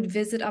when we would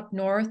visit up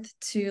north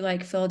to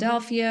like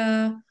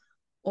Philadelphia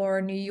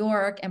or New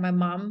York, and my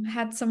mom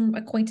had some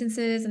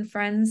acquaintances and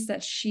friends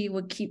that she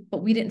would keep,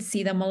 but we didn't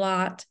see them a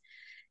lot.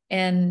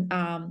 And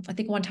I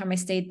think one time I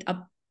stayed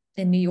up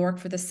in New York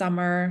for the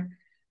summer,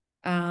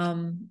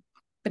 um,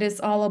 but it's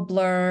all a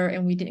blur,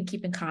 and we didn't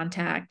keep in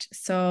contact.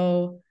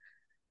 So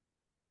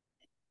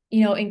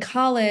in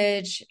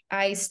college,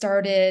 I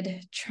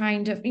started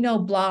trying to,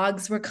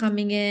 blogs were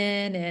coming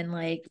in and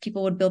like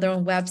people would build their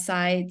own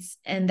websites.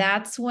 And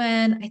that's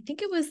when I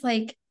think it was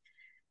like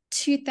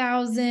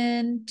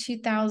 2000,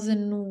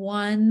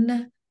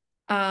 2001.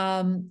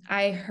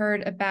 I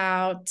heard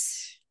about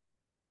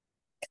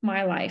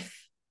My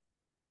Life.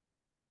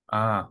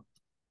 Ah,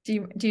 Do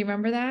you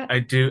remember that? I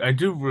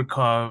do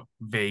recall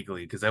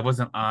vaguely because I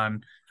wasn't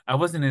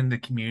in the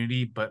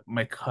community, but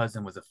my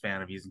cousin was a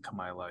fan of using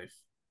Kamai Life.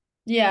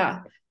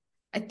 Yeah.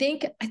 I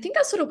think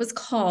that's what it was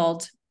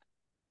called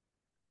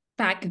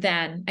back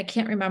then. I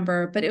can't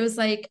remember, but it was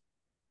like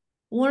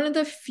one of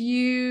the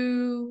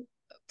few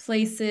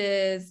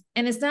places,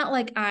 and it's not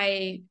like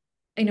I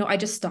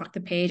just stalked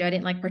the page. I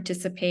didn't like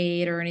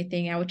participate or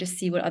anything. I would just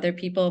see what other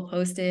people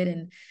posted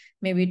and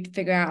maybe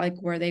figure out like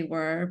where they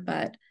were.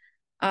 But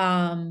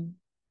um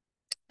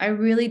I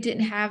really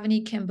didn't have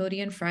any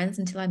Cambodian friends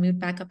until I moved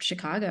back up to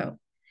Chicago.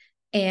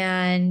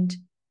 And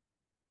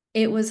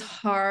it was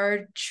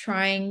hard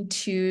trying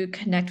to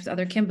connect with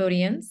other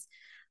Cambodians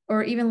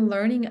or even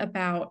learning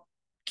about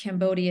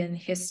Cambodian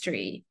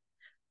history.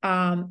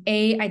 I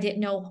didn't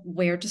know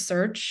where to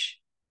search.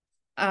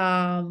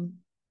 Um,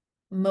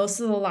 Most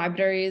of the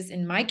libraries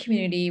in my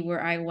community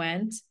where I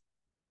went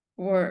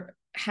were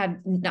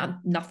had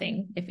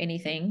nothing, if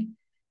anything,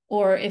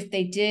 or if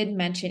they did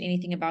mention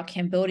anything about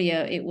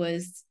Cambodia, it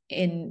was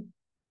in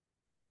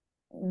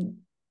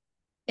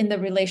the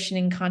relation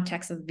and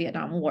context of the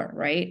Vietnam War,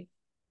 right?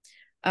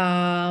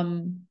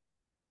 Um,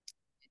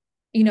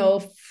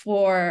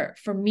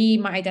 for me,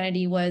 my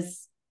identity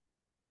was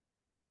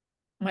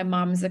my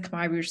mom's a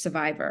Khmer Rouge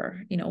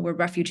survivor. We're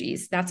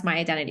refugees. That's my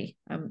identity.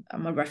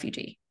 I'm a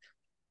refugee.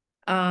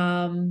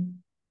 Um,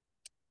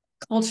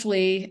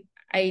 Culturally,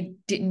 I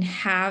didn't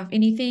have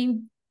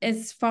anything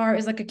as far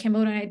as like a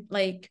Cambodian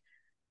like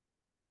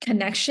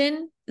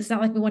connection. It's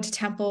not like we went to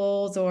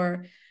temples,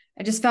 or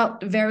I just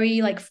felt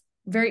very like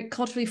very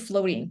culturally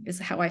floating is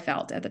how I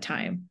felt at the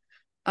time.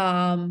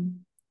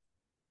 Um,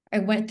 I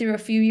went through a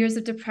few years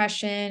of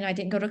depression. I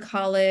didn't go to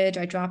college.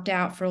 I dropped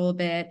out for a little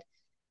bit.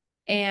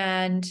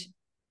 And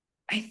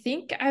I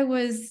think I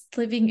was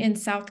living in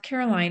South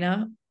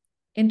Carolina,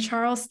 in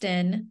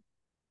Charleston.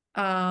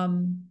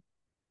 Um,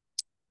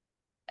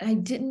 and I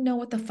didn't know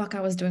what the fuck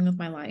I was doing with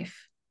my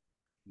life.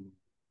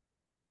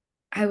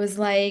 I was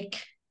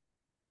like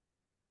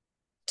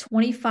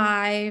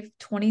 25,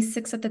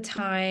 26 at the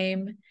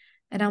time.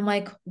 And I'm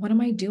like, what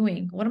am I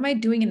doing? What am I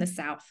doing in the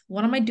South?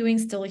 What am I doing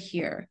still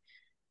here?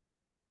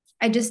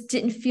 I just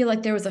didn't feel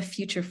like there was a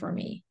future for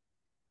me.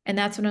 And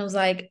that's when I was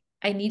like,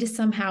 I need to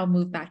somehow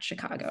move back to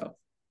Chicago,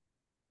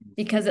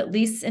 because at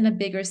least in a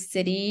bigger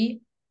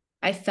city,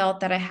 I felt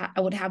that I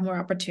would have more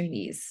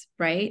opportunities,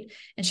 right?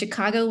 And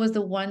Chicago was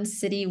the one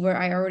city where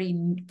I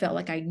already felt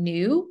like I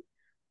knew.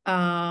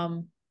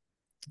 Um,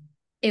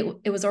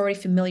 it was already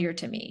familiar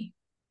to me.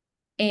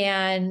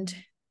 And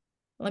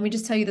let me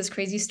just tell you this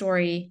crazy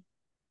story.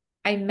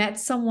 I met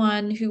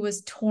someone who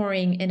was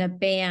touring in a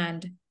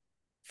band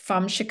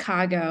from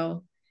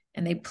Chicago,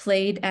 and they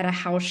played at a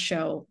house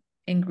show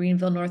in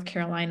Greenville, North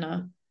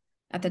Carolina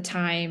at the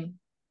time.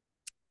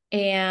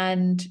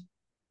 And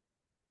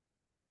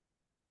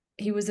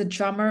he was a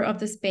drummer of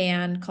this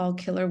band called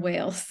Killer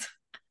Whales.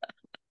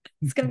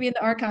 It's going to be in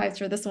the archives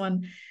for this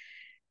one.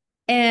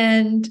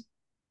 And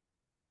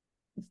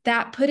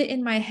that put it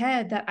in my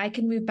head that I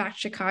can move back to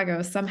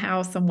Chicago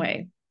somehow, some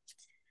way.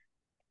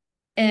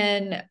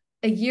 And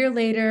a year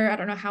later, I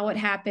don't know how it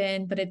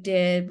happened, but it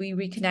did. We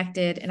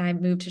reconnected and I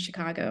moved to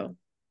Chicago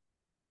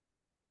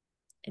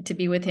to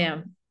be with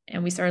him,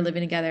 and we started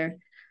living together.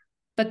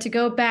 But to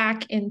go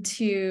back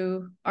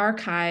into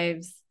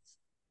archives,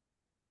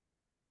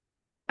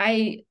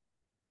 I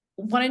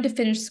wanted to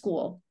finish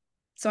school.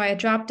 So I had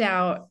dropped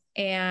out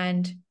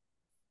and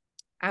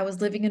I was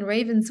living in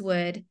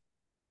Ravenswood,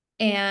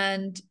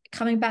 and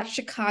coming back to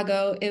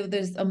Chicago,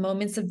 there's a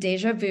moments of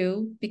deja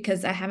vu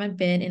because I haven't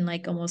been in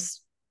like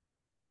almost,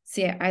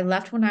 see, I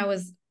left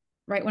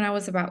right when I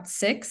was about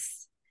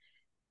 6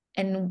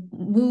 and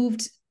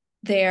moved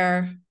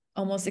there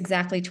almost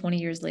exactly 20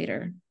 years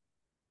later.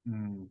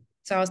 Mm.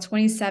 So I was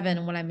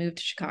 27 when I moved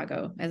to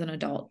Chicago as an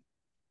adult.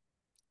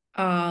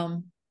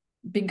 Um,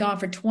 been gone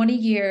for 20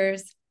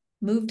 years,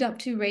 moved up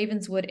to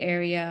Ravenswood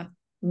area,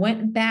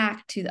 went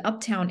back to the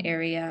Uptown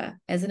area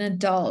as an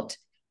adult,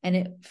 and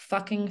it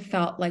fucking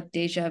felt like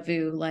deja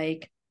vu.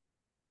 Like,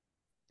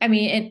 I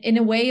mean, in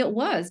a way it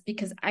was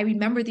because I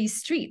remember these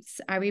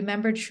streets. I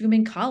remember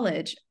Truman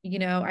College.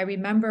 I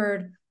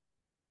remembered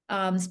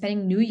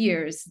spending New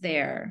Year's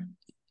there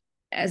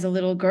as a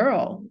little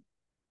girl,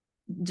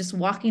 just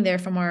walking there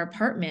from our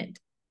apartment.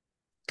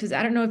 Because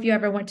I don't know if you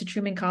ever went to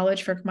Truman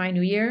College for my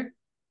New Year.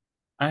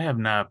 I have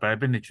not, but I've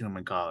been to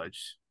Truman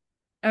College.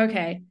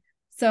 Okay.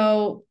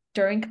 So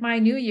during my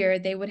New Year,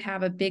 they would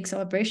have a big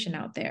celebration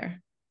out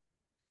there.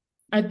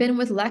 I've been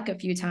with Lek a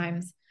few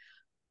times,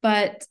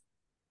 but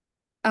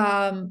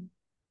um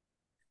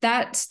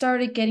that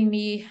started getting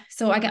me.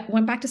 So I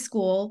went back to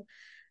school.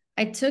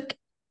 I took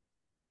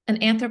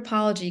an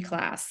anthropology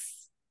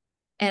class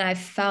and I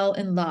fell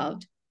in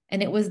love.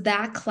 And it was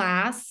that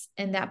class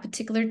and that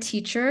particular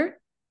teacher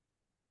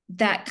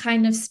that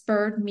kind of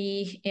spurred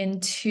me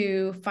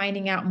into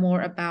finding out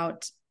more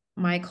about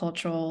my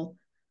cultural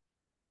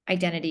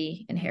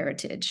identity and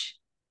heritage.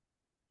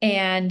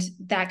 And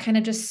that kind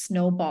of just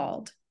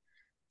snowballed.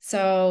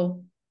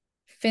 So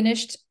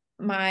finished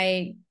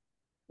my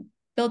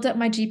built up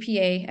my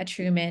GPA at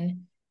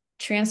Truman,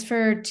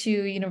 transferred to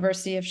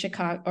University of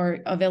Chicago or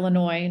of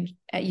Illinois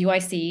at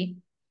UIC,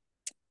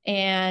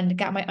 and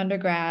got my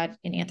undergrad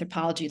in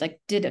anthropology. Like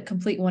did a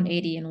complete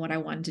 180 in what I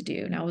wanted to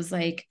do. And I was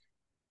like,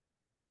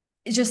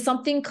 it's just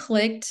something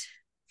clicked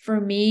for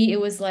me. It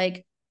was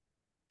like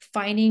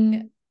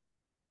finding,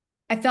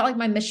 I felt like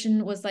my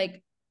mission was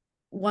like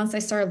once I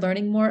started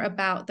learning more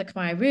about the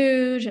Khmer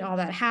Rouge and all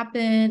that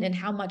happened and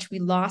how much we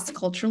lost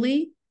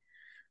culturally,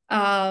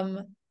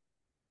 um,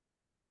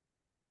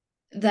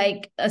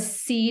 like a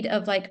seed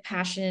of like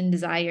passion and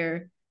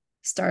desire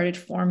started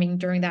forming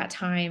during that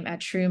time at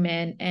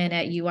Truman and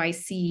at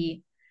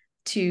UIC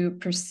to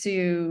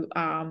pursue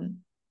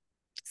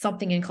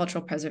something in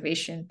cultural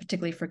preservation,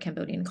 particularly for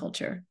Cambodian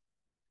culture.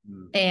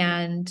 Mm.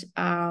 And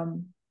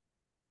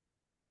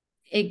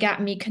it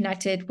got me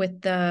connected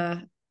with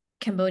the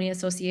Cambodian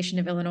Association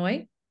of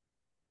Illinois.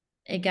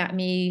 It got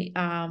me,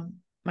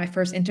 my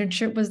first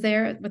internship was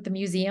there with the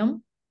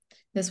museum.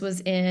 This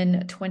was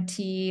in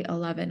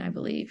 2011, I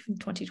believe,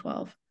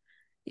 2012.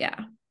 Yeah.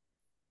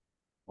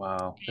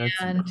 Wow, that's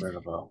And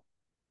incredible.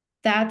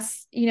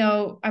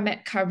 I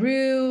met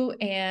Karu,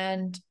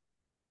 and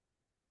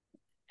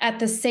at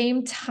the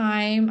same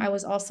time, I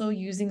was also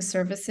using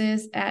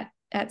services at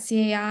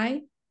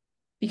CAI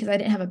because I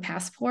didn't have a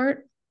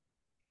passport.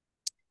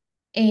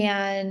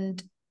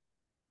 And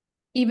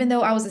even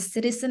though I was a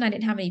citizen, I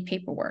didn't have any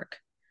paperwork.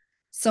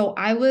 So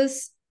I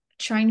was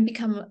trying to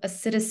become a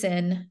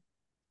citizen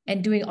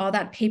and doing all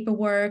that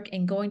paperwork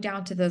and going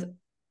down to the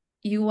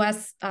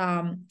US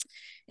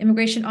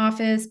immigration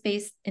office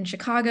based in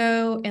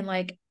Chicago. And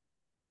like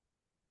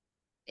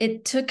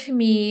it took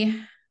me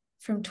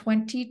from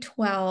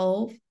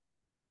 2012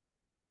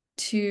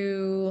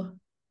 to, I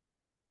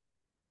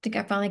think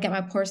I finally got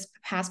my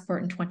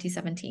passport in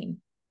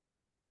 2017.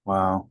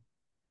 Wow.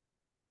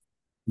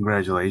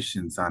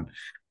 Congratulations on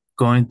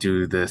going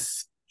through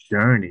this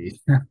journey.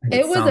 It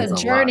It was a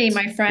sounds a journey,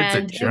 lot. my It's a friend.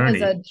 It was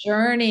journey. a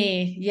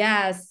journey.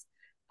 Yes.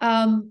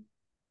 Um,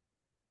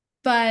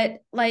 but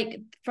like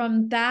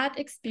from that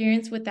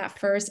experience with that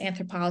first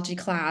anthropology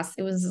class,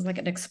 it was like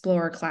an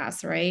explorer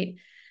class, right?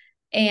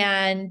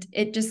 And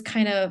it just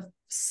kind of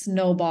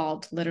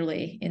snowballed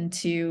literally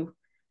into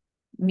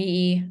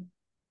me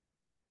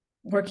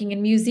working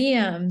in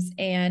museums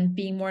and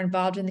being more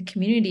involved in the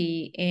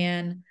community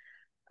and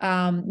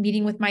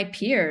meeting with my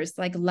peers.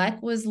 Like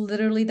Lek was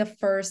literally the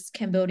first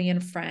Cambodian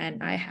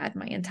friend I had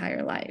my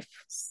entire life.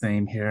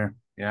 Same here.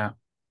 Yeah.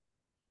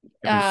 If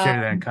we Uh,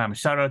 share that in common.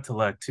 Shout out to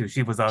Luck too.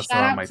 She was also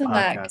shout on out my to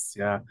Lek. podcast.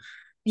 Yeah.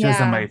 She was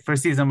on Yeah, my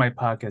first season of my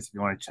podcast if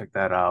you want to check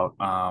that out.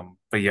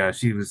 But yeah,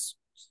 she was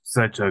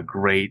such a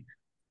great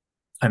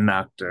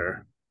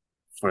connector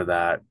for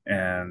that.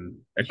 And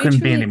I she couldn't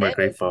be truly any more is.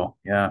 grateful.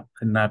 Yeah.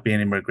 Could not be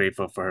any more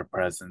grateful for her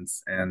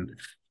presence. And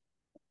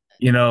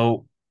you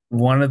know,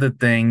 one of the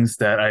things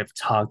that I've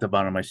talked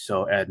about on my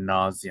show ad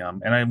nauseum,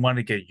 and I want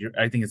to get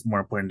I think it's more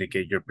important to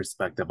get your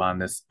perspective on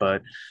this,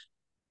 but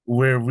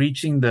we're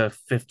reaching the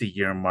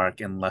 50-year mark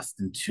in less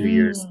than 2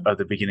 years Mm. of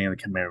the beginning of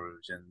the Khmer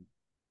Rouge. And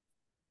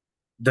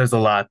there's a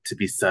lot to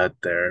be said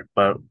there,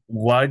 but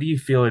why do you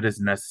feel it is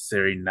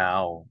necessary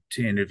now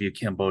to interview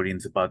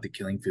Cambodians about the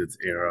Killing Fields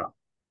era?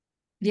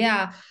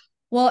 Yeah.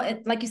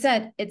 Well, like you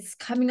said, it's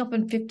coming up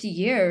in 50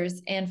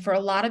 years. And for a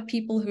lot of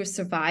people who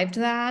survived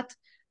that,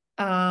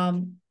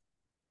 um,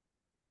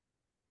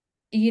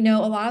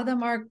 a lot of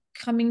them are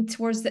coming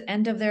towards the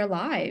end of their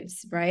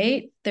lives,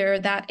 right? They're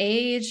that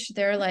age,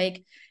 they're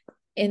like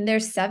in their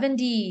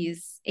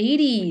 70s,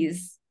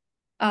 80s.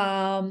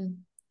 Um,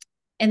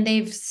 and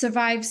they've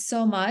survived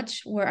so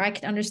much where I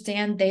can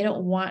understand they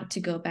don't want to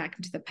go back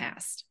into the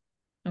past.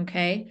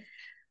 Okay.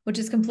 Which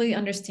is completely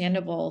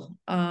understandable.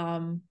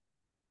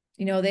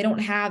 They don't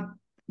have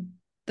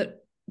the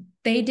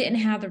they didn't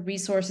have the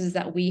resources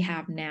that we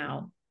have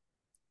now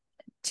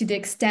to the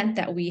extent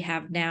that we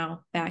have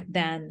now back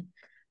then.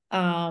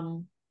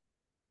 Um,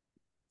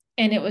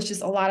 and it was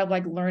just a lot of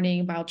like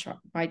learning about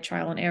by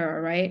trial and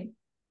error, right?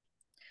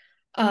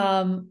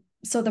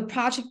 So the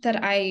project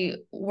that I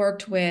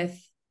worked with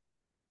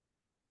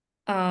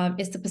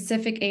is the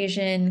Pacific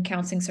Asian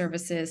Counseling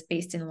Services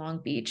based in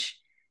Long Beach.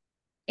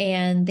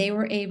 And they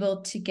were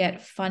able to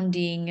get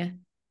funding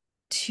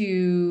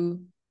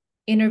to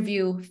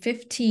interview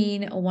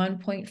 15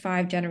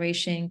 1.5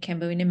 generation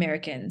Cambodian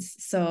Americans.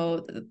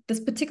 So this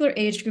particular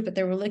age group that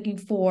they were looking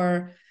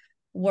for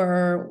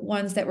were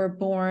ones that were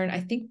born,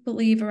 I think,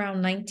 believe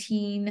around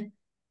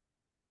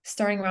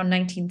starting around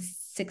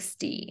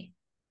 1960.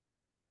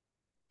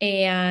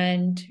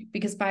 And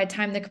because by the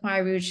time the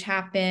Khmer Rouge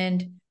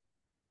happened,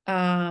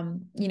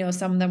 some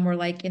of them were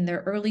like in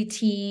their early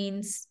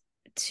teens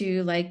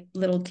to like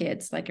little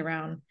kids, like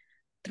around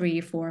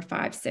 3, 4,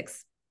 5,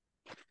 6.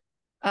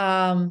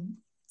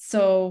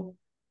 So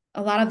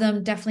a lot of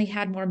them definitely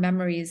had more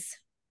memories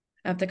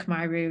of the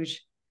Khmer Rouge.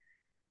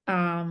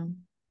 Um,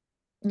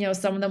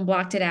 some of them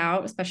blocked it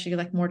out, especially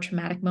like more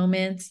traumatic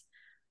moments.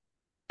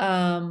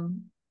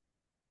 Um,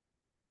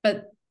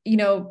 but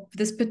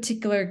this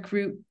particular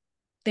group,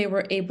 they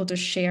were able to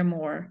share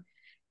more.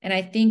 And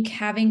I think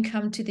having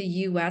come to the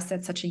US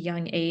at such a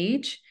young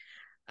age,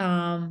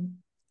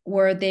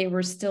 where they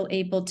were still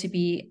able to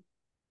be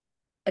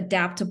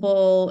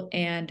adaptable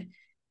and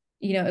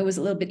it was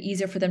a little bit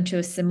easier for them to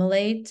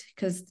assimilate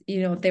because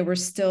they were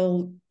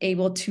still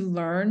able to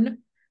learn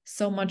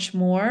so much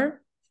more.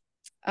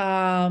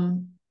 I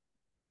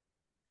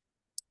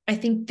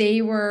think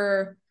they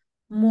were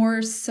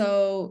more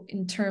so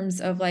in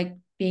terms of like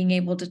being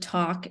able to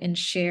talk and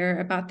share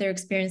about their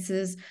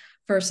experiences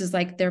versus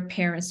like their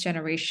parents'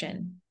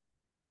 generation,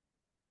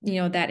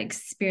 that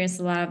experienced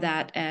a lot of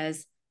that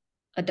as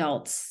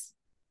adults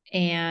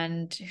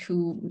and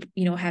who,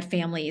 had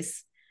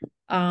families,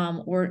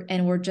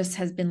 or just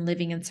has been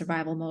living in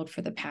survival mode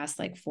for the past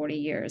like 40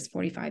 years,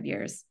 45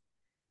 years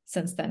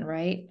since then,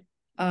 right?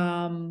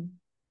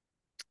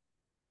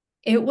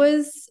 It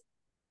was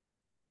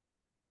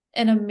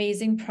an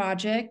amazing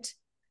project.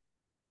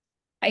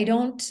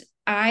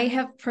 I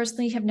have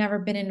personally have never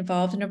been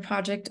involved in a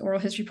project, oral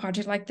history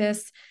project like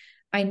this.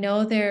 I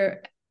know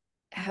there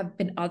have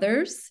been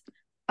others.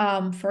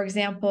 For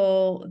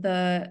example,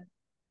 the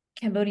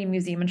Cambodian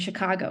Museum in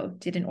Chicago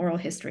did an oral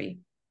history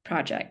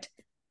project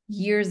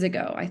years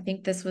ago. I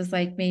think this was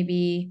like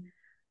maybe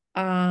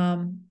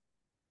early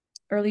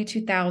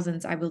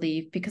 2000s, I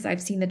believe, because I've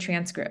seen the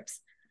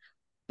transcripts.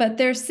 But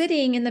they're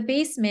sitting in the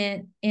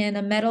basement in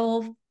a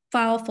metal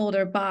file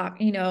folder box,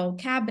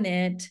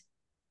 cabinet,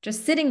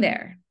 just sitting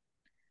there.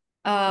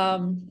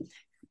 Um,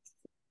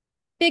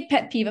 Big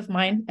pet peeve of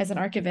mine as an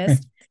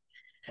archivist.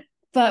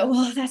 But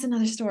well, that's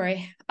another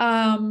story.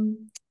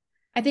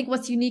 I think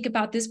what's unique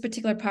about this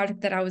particular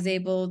project that I was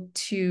able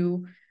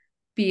to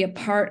be a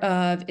part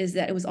of is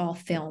that it was all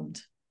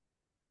filmed.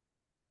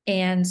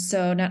 And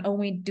so not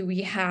only do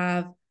we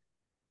have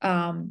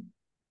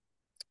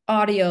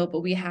audio,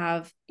 but we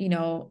have,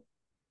 a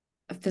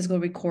physical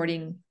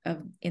recording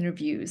of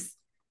interviews.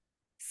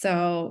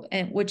 So,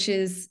 and which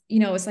is,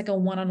 it's like a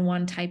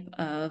one-on-one type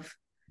of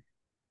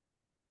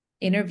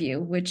interview,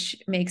 which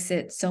makes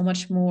it so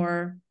much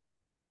more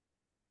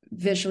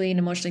visually and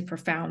emotionally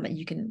profound that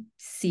you can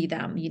see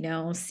them,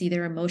 see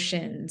their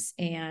emotions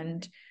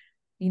and,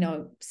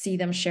 see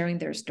them sharing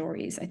their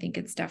stories. I think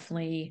it's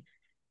definitely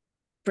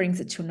brings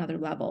it to another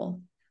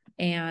level.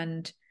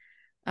 And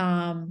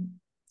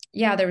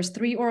there was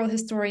 3 oral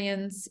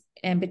historians,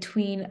 and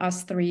between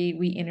us 3,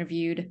 we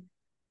interviewed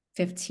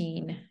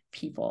 15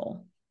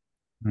 people.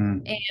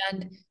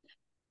 And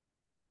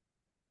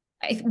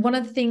one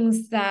of the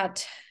things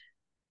that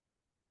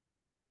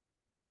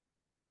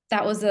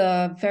was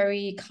a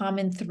very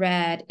common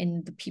thread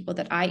in the people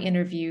that I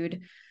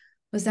interviewed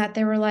was that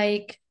they were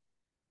like,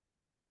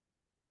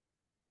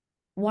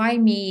 why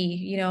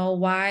me?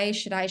 Why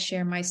should I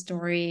share my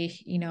story?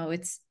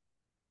 It's,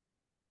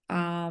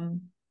 that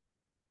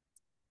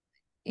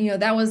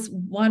was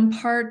one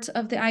part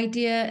of the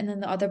idea. And then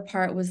the other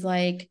part was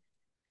like,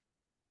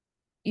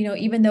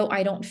 even though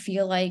I don't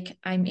feel like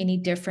I'm any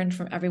different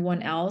from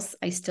everyone else,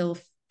 I still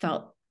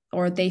felt,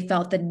 or they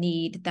felt the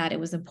need that it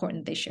was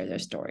important they share their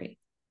story.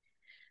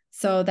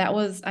 So that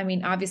was,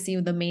 obviously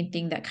the main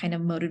thing that kind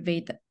of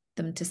motivated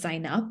them to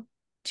sign up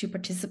to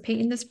participate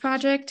in this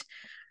project.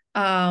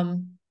 But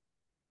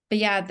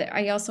yeah,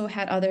 I also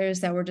had others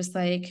that were just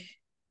like,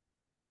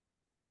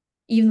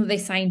 even though they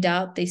signed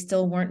up, they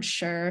still weren't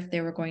sure if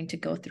they were going to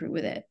go through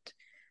with it,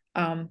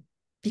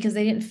 because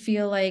they didn't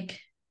feel like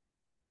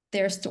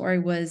their story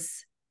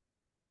was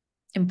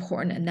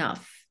important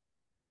enough.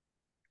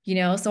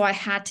 So I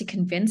had to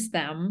convince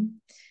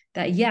them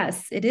that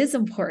yes, it is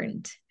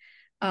important.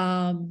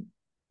 You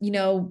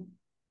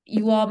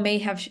all may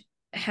have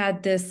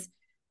had this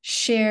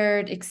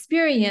shared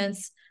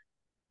experience,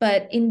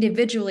 but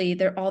individually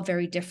they're all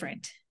very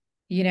different.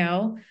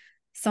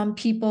 Some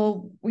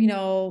people,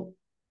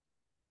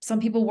 Some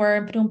people were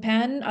in Phnom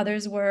Penh,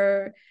 others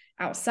were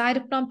outside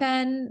of Phnom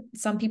Penh,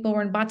 some people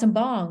were in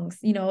Battambongs.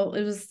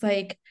 It was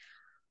like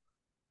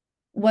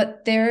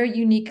what their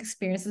unique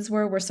experiences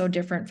were so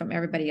different from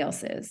everybody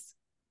else's.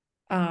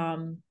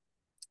 Um,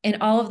 and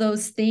all of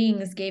those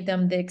things gave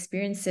them the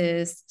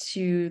experiences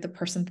to the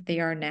person that they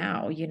are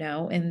now,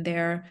 and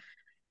they're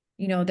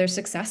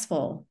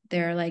successful.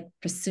 They're like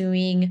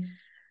pursuing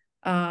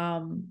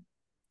um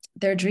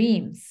their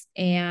dreams,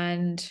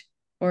 and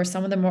or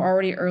some of them are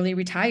already early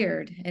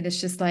retired. And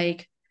it's just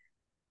like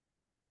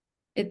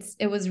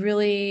it was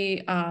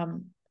really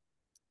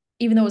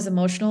even though it was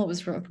emotional, it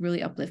was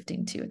really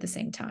uplifting too at the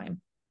same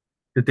time.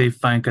 Did they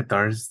find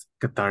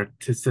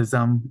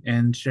catharticism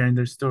in sharing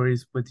their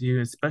stories with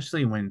you,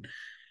 especially when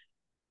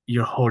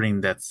you're holding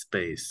that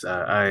space?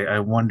 I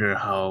wonder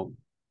how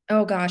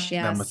Oh gosh,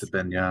 that must yes. have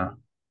been. Yeah.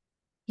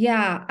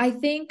 Yeah, I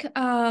think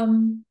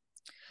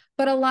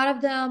but a lot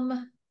of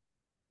them,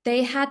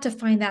 they had to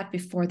find that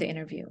before the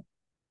interview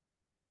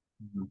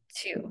Mhm.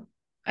 too.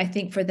 I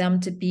think for them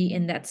to be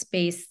in that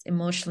space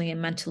emotionally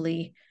and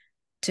mentally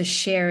to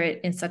share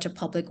it in such a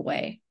public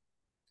way.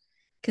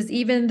 Because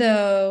even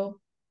though,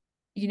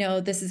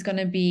 this is going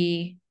to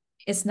be,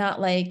 it's not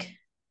like,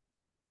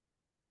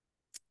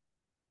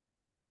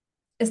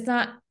 it's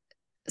not,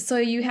 so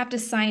you have to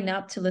sign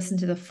up to listen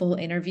to the full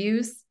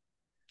interviews,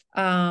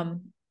 but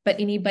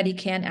anybody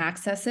can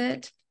access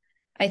it.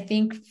 I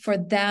think for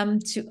them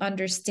to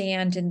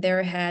understand in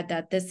their head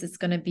that this is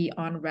going to be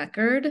on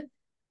record,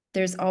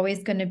 there's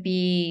always going to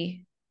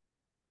be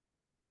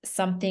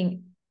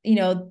something,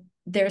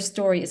 their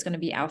story is going to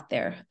be out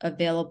there,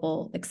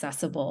 available,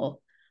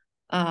 accessible.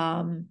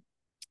 Um,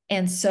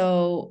 and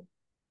so,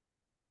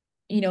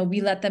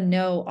 we let them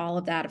know all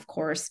of that, of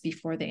course,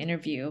 before the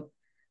interview.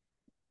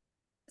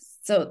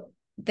 So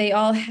they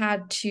all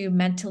had to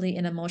mentally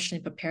and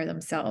emotionally prepare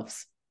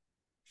themselves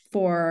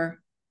for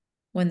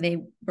when they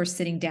were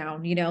sitting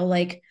down,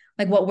 like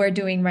what we're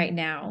doing right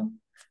now.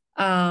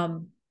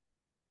 Um,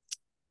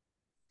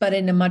 but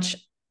in a much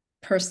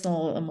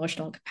personal,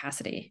 emotional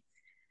capacity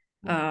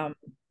um,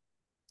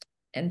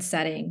 and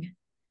setting.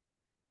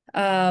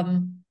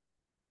 Um,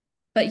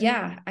 but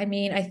yeah, I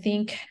mean, I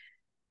think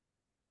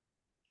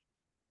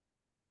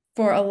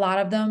for a lot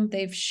of them,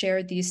 they've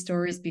shared these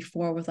stories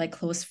before with like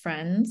close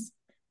friends.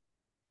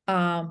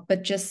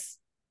 But just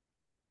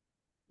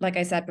like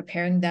I said,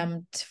 preparing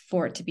them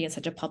for it to be in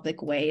such a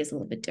public way is a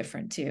little bit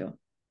different too.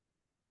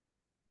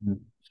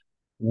 Mhm.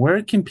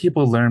 Where can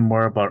people learn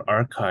more about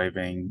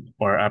archiving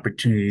or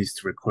opportunities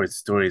to record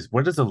stories?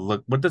 What does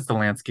the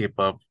landscape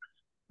of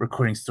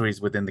recording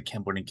stories within the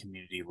Cambodian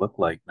community look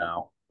like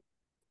now?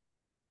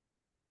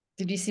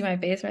 Did you see my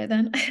face right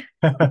then?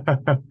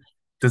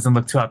 Doesn't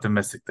look too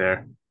optimistic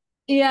there.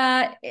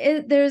 Yeah,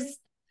 there's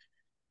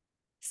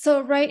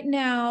so right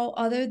now,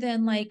 other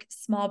than like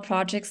small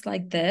projects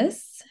like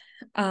this,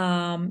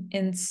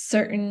 in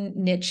certain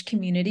niche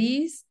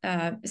communities,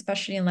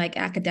 especially in like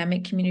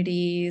academic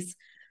communities,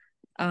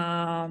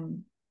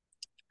 um,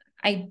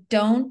 I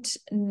don't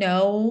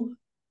know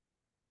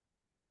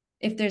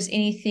if there's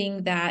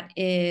anything that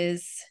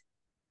is,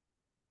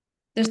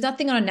 there's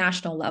nothing on a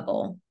national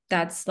level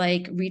that's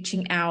like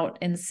reaching out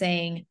and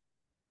saying,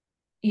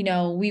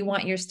 we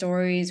want your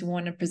stories, we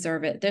want to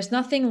preserve it. There's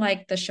nothing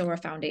like the Shoah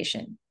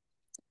Foundation.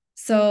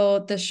 So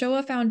the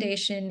Shoah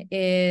Foundation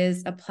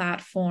is a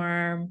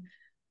platform,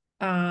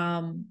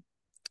 um,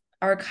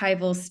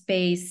 archival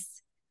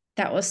space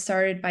that was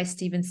started by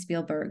Steven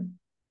Spielberg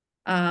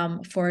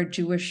for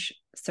Jewish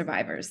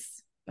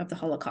survivors of the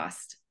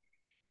Holocaust.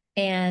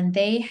 And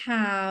they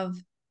have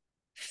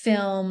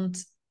filmed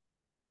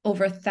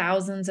over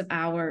thousands of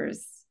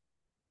hours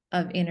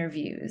of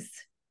interviews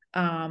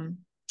um,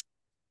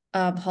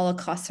 of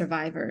Holocaust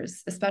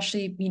survivors,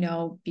 especially,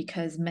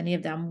 because many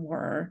of them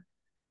were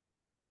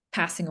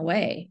passing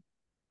away.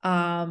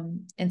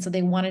 And so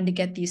they wanted to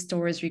get these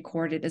stories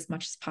recorded as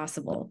much as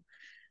possible.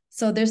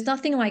 So there's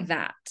nothing like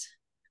that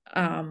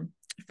um,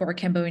 for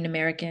Cambodian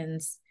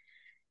Americans.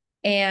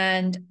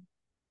 And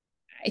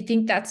I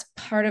think that's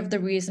part of the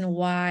reason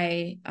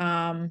why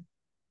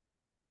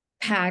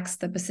PACS,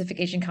 the Pacific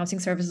Asian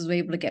Counseling Services, were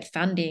able to get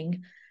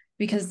funding,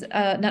 because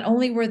not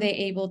only were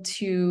they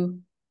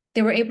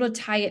were able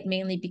to tie it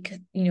mainly because,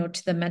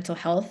 to the mental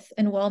health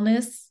and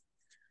wellness,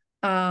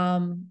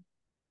 um,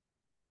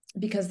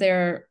 because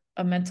they're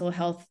a mental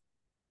health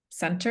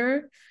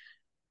center,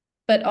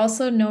 but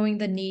also knowing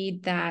the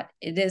need that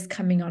it is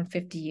coming on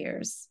 50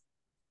 years,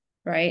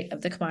 right,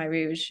 of the Khmer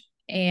Rouge,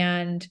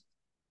 and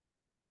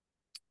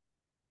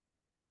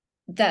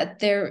that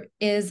there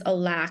is a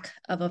lack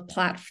of a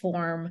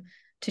platform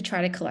to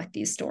try to collect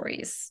these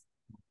stories.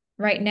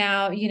 Right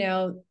now,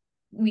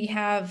 we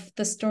have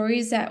the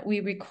stories that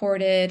we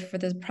recorded for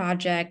this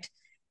project,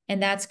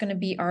 and that's going to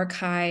be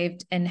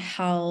archived and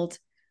held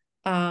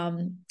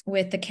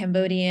with the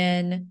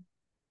Cambodian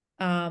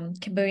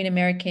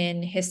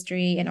American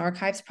History and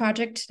Archives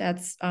Project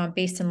that's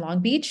based in Long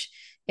Beach.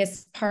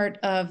 It's part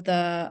of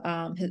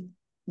the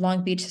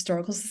Long Beach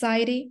Historical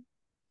Society.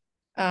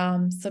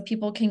 So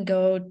people can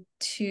go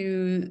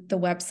to the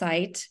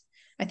website.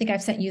 I think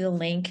I've sent you the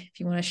link if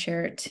you want to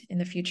share it in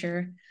the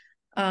future.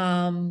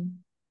 Um,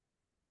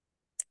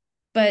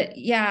 but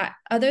yeah,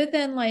 other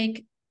than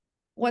like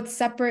what's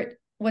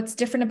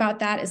different about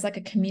that is like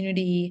a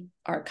community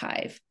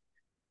archive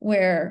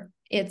where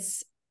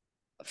it's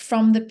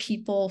from the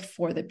people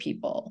for the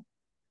people.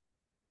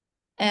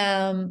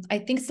 I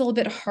think it's a little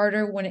bit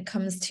harder when it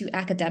comes to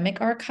academic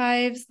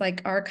archives,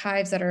 like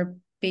archives that are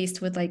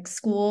based with like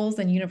schools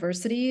and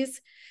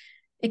universities.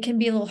 It can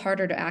be a little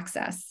harder to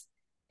access,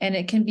 and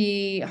it can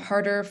be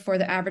harder for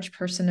the average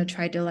person to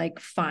try to like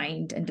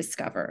find and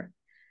discover.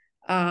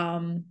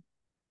 Um,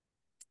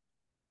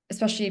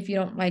 Especially if you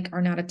don't like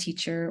are not a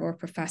teacher or a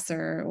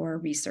professor or a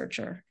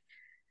researcher.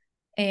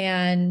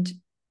 And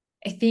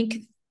I think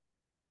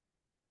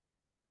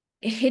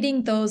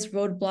hitting those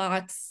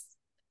roadblocks,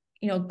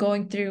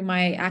 going through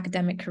my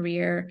academic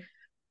career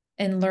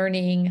and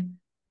learning,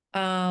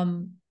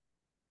 um,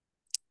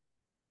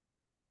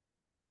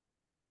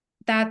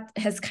 that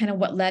has kind of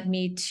what led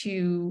me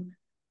to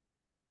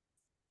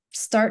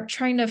start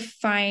trying to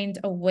find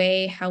a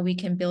way how we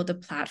can build a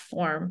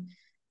platform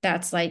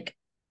that's like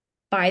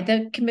by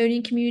the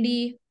Cambodian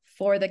community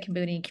for the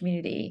Cambodian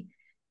community,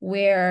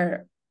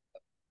 where,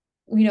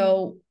 you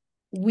know,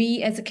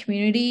 we as a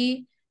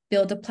community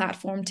build a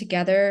platform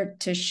together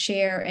to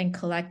share and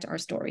collect our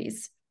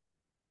stories,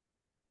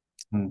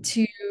 Mm.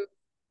 to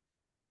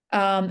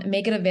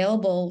make it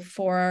available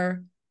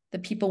for the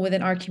people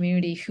within our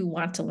community who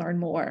want to learn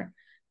more.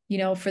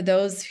 For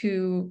those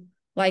who,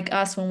 like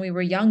us, when we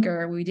were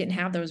younger, we didn't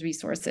have those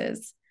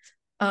resources.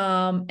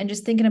 And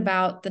just thinking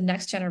about the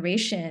next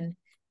generation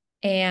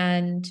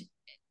and,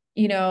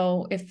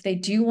 if they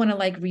do want to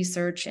like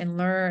research and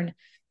learn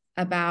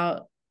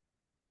about,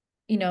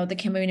 the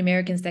Cambodian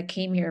Americans that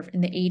came here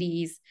in the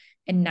 80s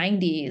and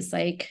 90s,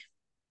 like,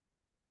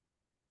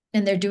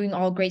 and they're doing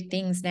all great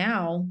things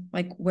now,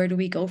 like, where do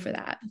we go for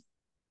that?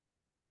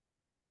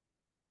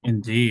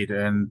 Indeed.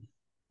 And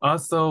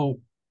also,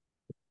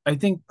 I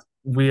think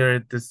we are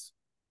at this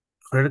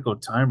critical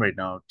time right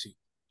now to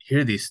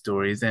hear these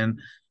stories. Gosh,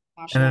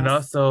 And it yes.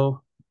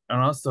 also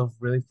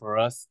really for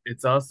us,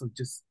 it's also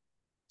just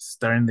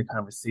starting the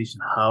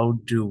conversation. How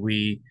do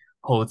we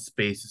hold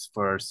spaces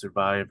for our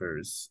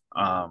survivors?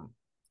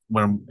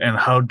 And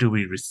how do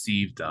we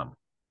receive them?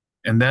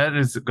 And that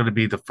is going to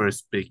be the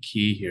first big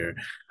key here.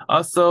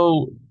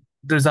 Also,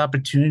 there's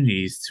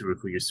opportunities to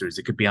record your stories.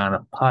 It could be on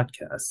a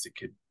podcast. It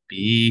could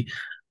be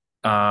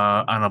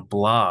on a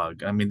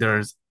blog. I mean,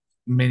 there's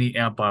many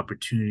ample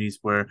opportunities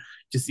where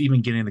just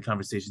even getting the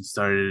conversation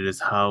started is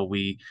how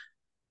we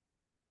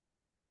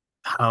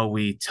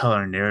tell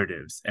our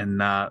narratives and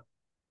not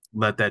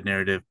let that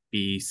narrative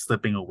be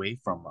slipping away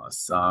from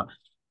us.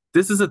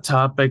 This is a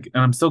topic,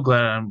 and I'm so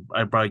glad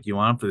I brought you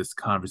on for this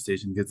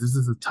conversation because this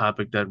is a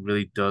topic that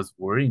really does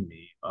worry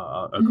me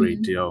a great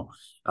Mhm. deal,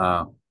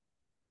 uh,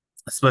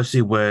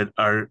 especially with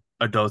our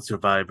adult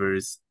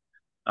survivors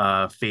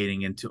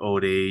fading into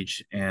old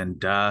age and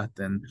death.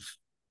 And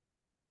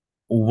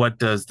what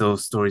does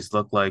those stories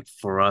look like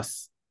for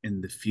us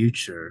in the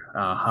future?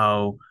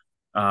 How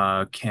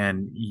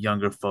can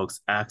younger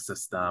folks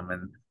access them?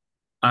 And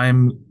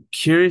I'm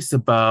curious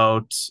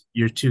about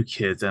your two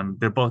kids.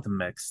 They're both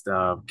mixed,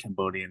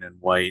 Cambodian and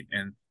white.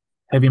 And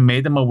have you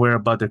made them aware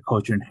about their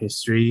culture and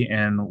history?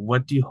 And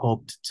what do you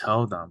hope to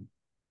tell them?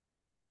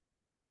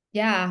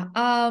 Yeah.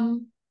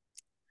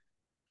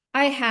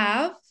 I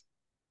have.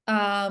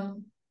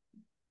 Um,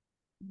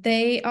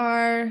 they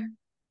are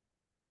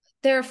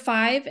they're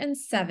 5 and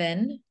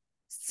 7.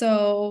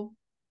 So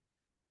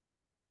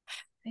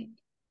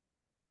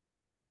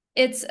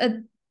it's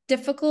a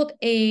difficult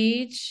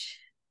age,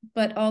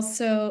 but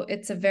also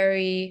it's a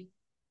very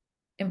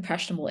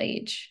impressionable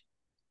age.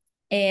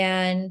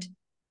 And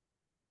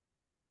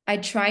I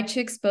try to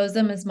expose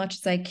them as much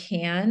as I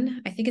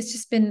can. I think it's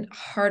just been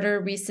harder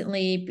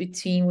recently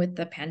between with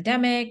the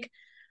pandemic.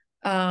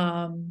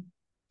 Um,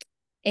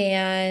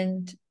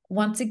 and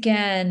once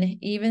again,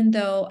 even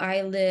though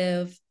I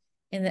live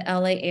in the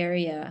LA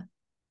area,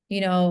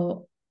 you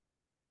know,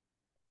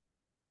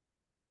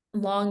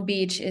 Long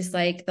Beach is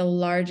like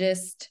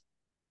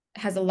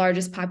has the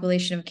largest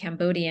population of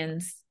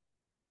Cambodian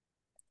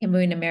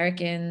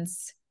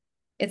Americans.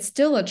 It's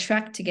still a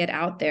trek to get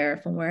out there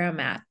from where I'm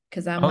at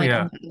because I'm Oh, like on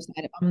yeah. the other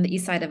side, I'm on the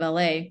east side of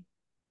LA.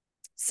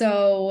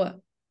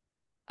 So,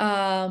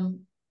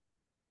 um,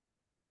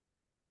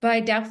 but I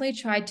definitely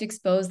try to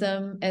expose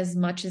them as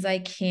much as I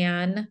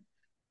can.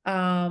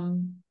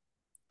 Um,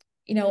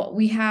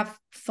 we have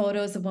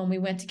photos of when we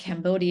went to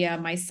Cambodia.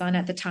 My son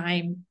at the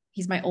time,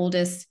 he's my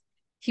oldest,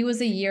 he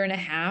was a year and a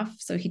half,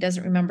 so he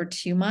doesn't remember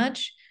too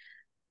much.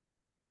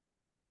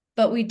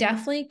 But we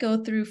definitely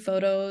go through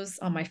photos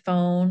on my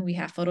phone. We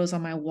have photos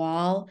on my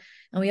wall,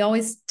 and we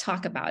always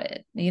talk about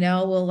it.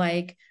 We'll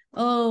like,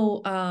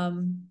 oh,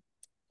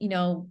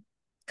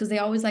 because they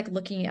always like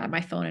looking at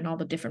my phone and all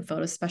the different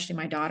photos, especially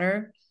my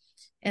daughter.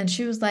 And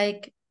she was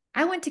like,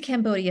 I went to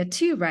Cambodia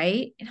too,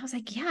 right? And I was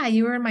like, yeah,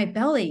 you were in my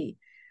belly.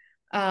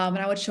 And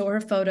I would show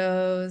her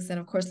photos, and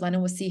of course,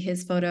 Lennon would see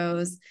his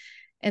photos.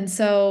 And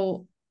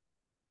so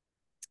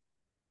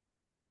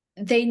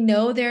they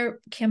know they're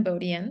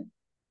Cambodian.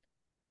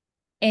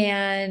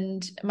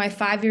 And my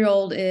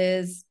 5-year-old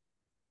is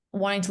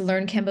wanting to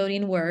learn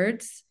Cambodian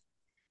words.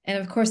 And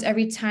of course,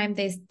 every time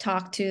they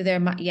talk to their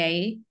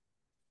Yay,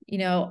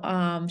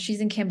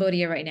 she's in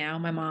Cambodia right now,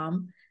 my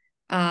mom.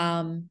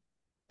 Um,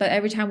 but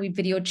every time we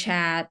video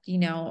chat,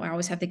 I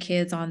always have the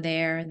kids on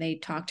there and they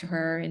talk to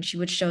her and she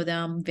would show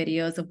them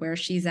videos of where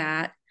she's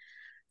at.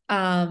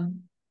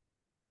 Um,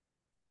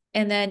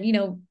 and then,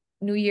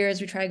 New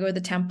Year's, we try to go to the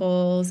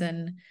temples.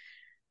 And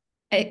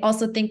I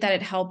also think that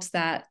it helps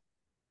that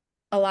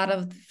a lot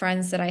of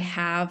friends that I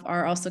have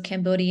are also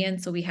Cambodian.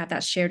 So we have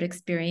that shared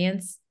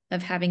experience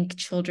of having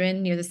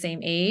children near the same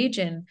age.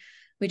 And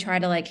we try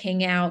to like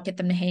hang out, get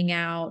them to hang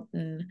out.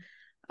 And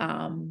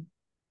um,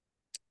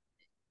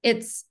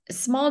 it's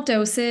small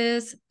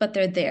doses, but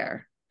they're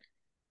there.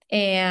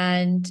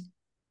 And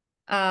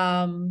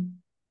um,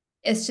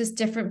 it's just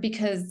different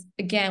because,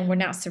 again, we're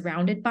not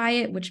surrounded by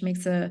it, which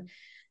makes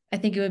I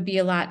think it would be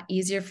a lot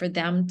easier for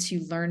them to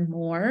learn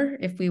more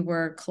if we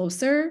were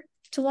closer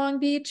to Long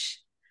Beach.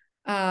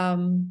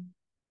 Um,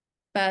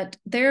 but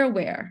they're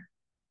aware.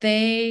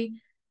 They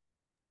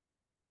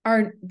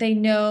they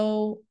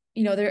know,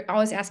 they're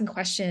always asking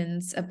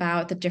questions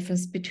about the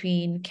difference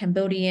between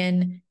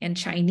Cambodian and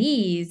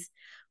Chinese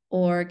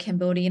or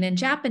Cambodian and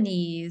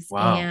Japanese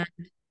Wow. and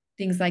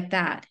things like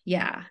that.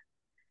 Yeah.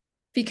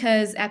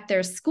 Because at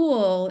their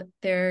school,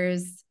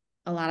 there's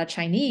a lot of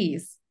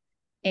Chinese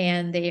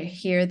and they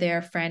hear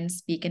their friends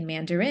speak in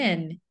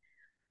Mandarin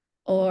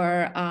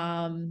or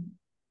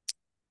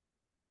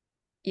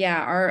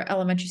yeah, our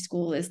elementary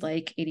school is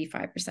like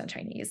 85%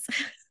 Chinese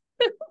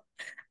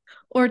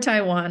or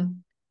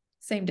Taiwan.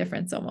 Same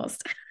difference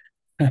almost.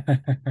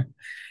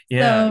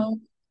 Yeah. So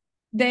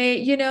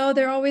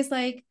they're always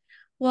like,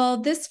 well,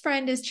 this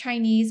friend is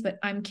Chinese, but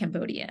I'm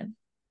Cambodian.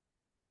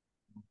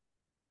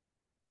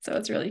 So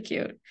it's really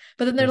cute.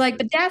 But then they're That's like,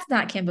 really but dad's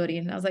not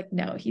Cambodian. And I was like,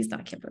 no, he's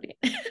not Cambodian.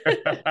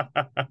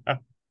 that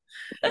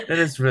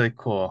is really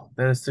cool.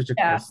 That is such a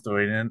cool Yeah.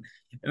 story. And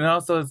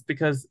also it's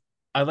because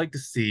I like to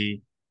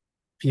see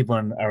people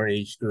in our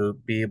age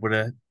group be able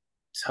to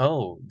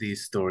tell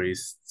these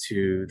stories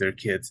to their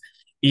kids,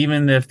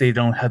 even if they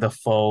don't have the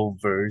full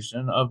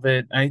version of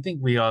it. I think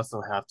we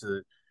also have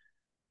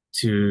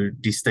to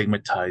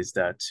destigmatize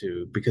that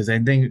too, because I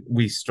think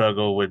we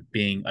struggle with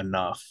being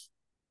enough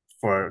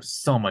for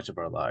so much of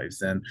our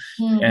lives. And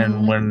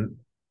Mm-hmm. when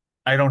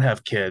I don't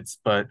have kids,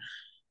 but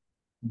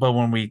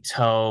when we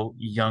tell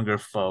younger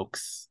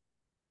folks,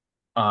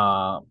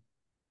 uh,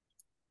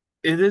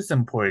 it is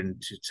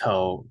important to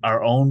tell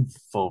our own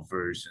full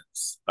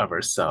versions of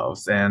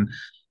ourselves and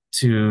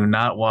to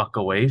not walk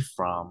away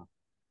from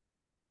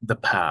the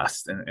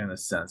past in a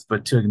sense,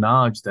 but to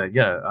acknowledge that,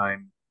 yeah,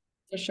 I'm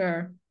For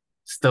sure.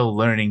 still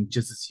learning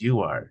just as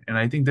you are. And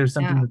I think there's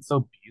something Yeah. that's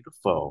so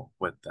beautiful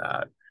with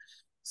that.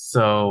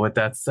 So, with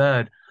that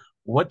said,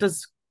 what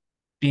does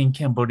being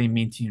Cambodian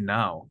mean to you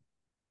now?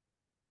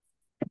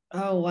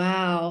 Oh,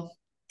 wow.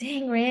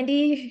 Dang,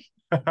 Randy.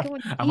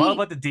 Going I'm all deep,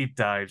 about the deep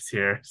dives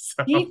here.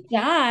 So, deep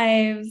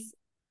dives.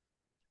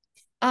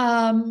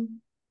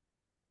 Um,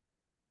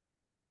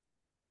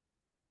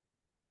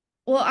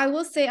 well, I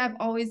will say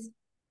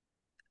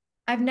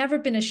I've never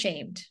been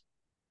ashamed.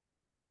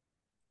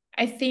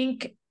 I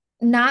think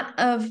not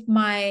of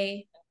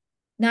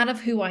not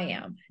of who I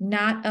am,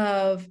 not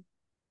of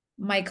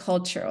my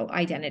cultural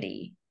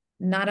identity,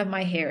 not of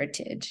my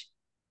heritage.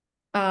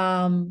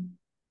 Um,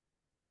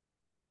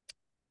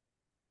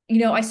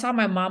 I saw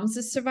my mom's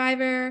a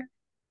survivor.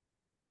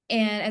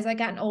 And as I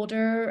gotten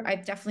older,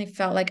 I've definitely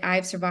felt like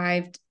I've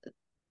survived,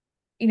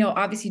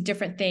 obviously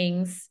different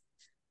things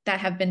that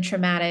have been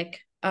traumatic.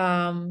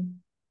 But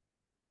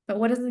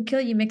what doesn't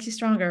kill you makes you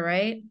stronger,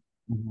 right?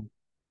 mhm,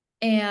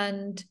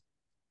 And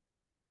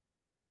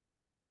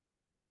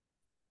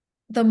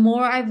the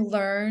more I've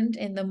learned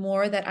and the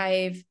more that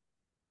I've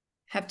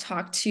have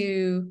talked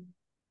to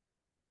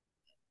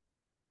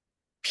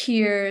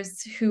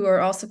peers who are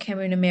also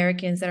Cameroon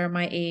Americans that are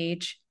my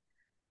age,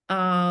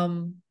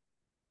 um,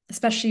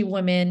 especially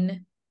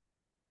women,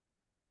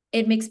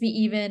 it makes me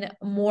even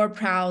more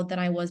proud than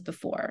I was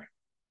before,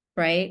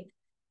 right?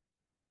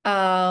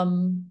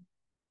 Um,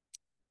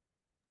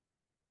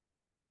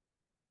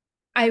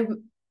 I,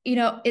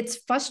 it's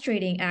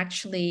frustrating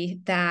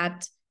actually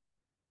that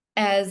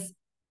as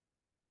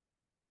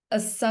a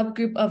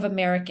subgroup of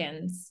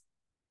Americans,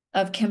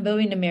 of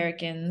Cambodian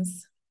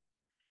Americans,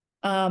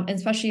 and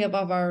especially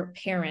above our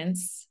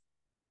parents,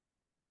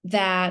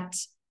 that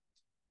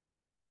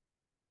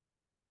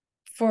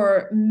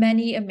for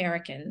many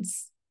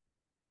Americans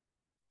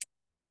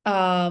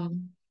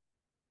um,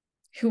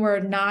 who are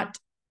not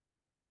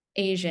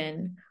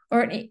Asian,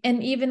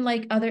 and even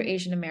like other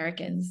Asian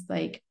Americans,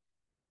 like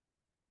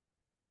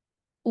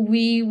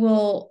we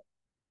will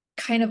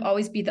kind of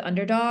always be the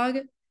underdog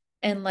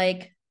and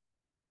like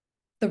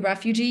the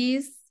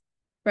refugees,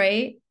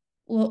 right?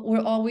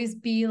 We'll always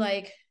be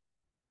like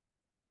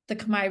the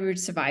Khmer Rouge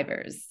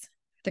survivors,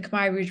 the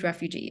Khmer Rouge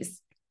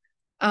refugees.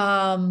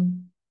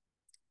 Um,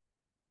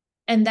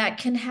 and that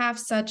can have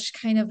such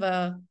kind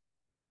of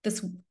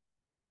this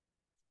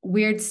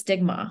weird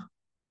stigma,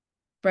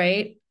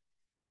 right?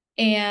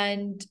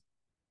 And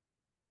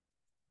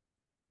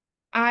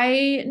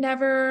I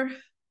never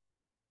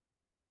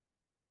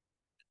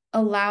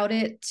allowed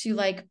it to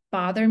like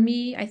bother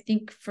me. I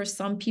think for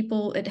some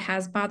people it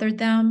has bothered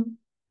them.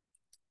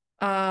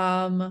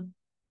 Um,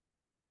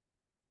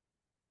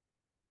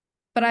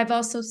 but I've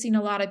also seen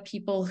a lot of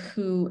people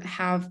who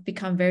have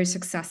become very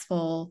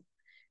successful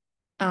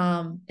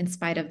in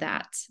spite of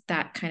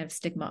that kind of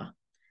stigma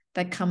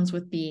that comes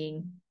with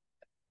being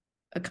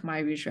a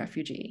Khmer Rouge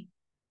refugee.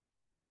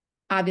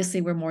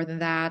 Obviously, we're more than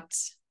that.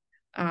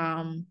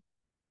 Um,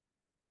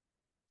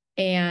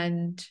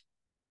 and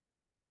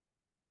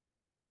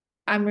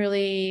I'm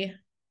really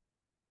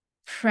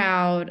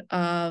proud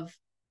of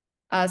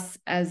us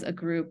as a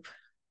group,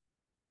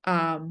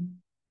 um,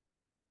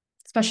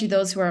 especially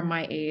those who are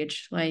my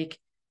age, like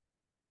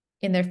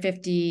in their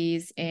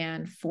 50s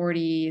and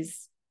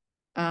 40s,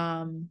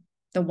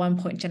 the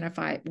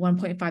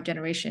 1.5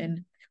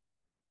 generation.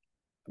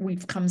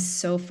 We've come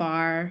so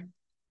far.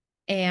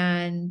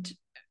 And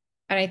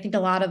I think a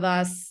lot of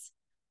us,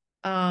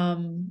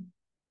 um,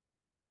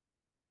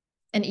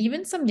 and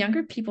even some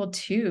younger people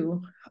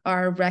too,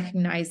 are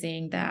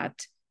recognizing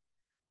that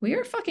we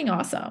are fucking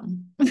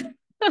awesome.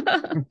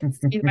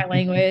 Excuse my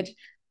language.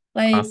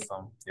 Like,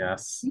 Awesome.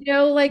 Yes.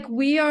 like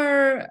we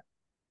are,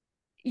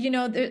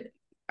 there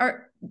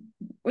are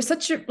we're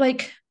such a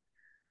like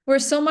we're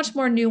so much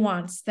more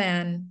nuanced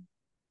than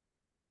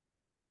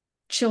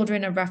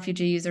children of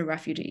refugees or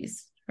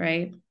refugees,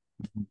 right?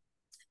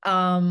 Mhm.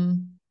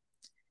 Um,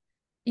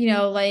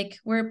 like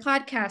we're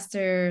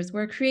podcasters,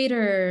 we're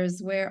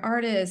creators, we're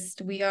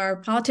artists, we are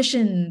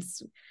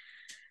politicians,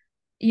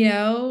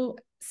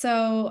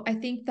 So I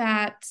think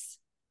that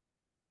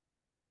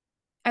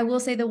I will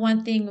say the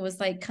one thing was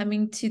like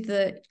coming to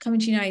the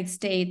United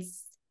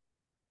States,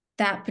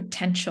 that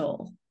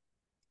potential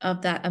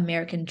of that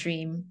American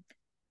dream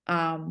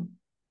um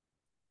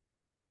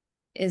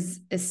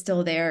is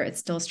still there. It's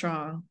still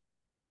strong.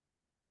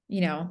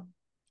 You know,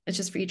 it's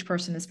just for each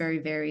person is very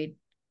varied.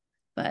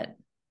 But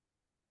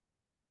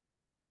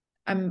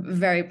I'm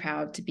very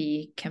proud to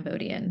be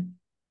Cambodian,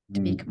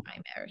 to be Mm.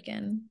 Khmer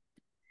American.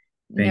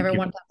 Thank Never you.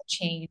 want that to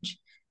change.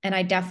 And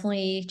I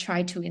definitely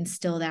try to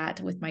instill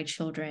that with my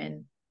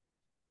children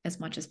as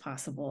much as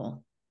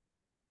possible.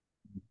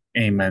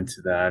 Amen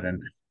to that.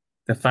 And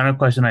the final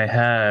question I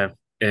have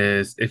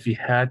is if you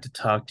had to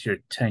talk to your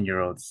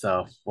 10-year-old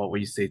self, what would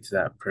you say to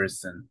that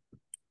person?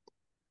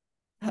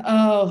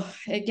 Oh,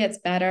 it gets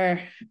better.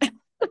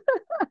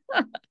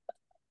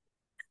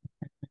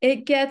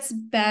 It gets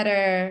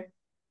better.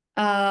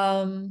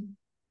 Um,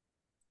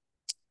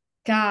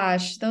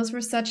 Gosh, those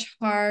were such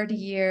hard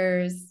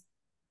years.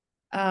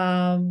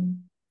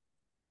 Um,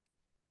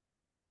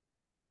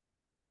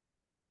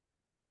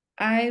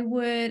 I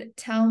would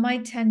tell my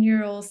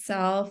 10-year-old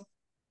self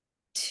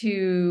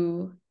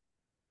to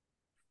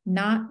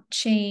not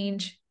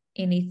change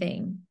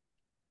anything,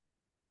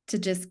 to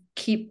just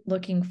keep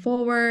looking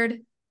forward.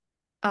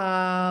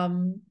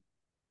 Um,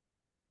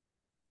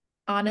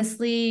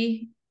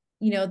 Honestly,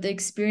 the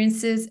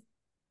experiences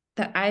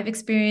that I've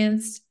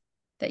experienced,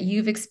 that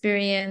you've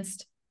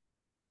experienced,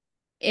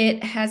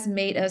 it has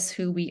made us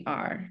who we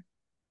are,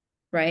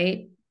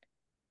 right?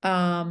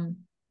 Um,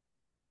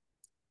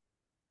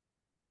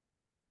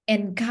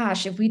 and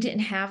gosh, if we didn't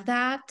have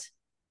that,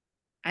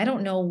 I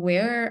don't know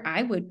where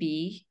I would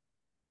be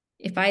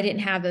if I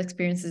didn't have the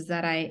experiences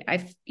that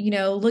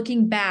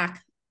looking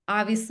back,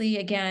 obviously,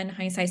 again,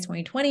 hindsight's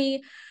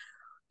 2020,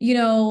 you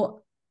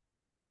know,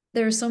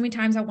 there were so many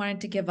times I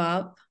wanted to give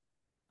up.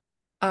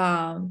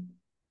 Um,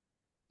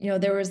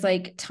 there was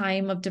like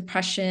time of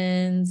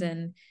depressions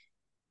and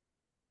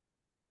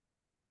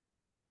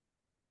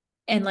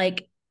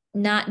like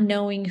not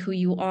knowing who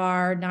you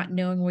are, not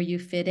knowing where you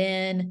fit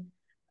in,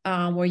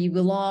 where you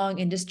belong,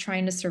 and just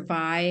trying to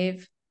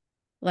survive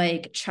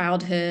like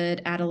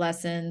childhood,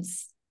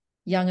 adolescence,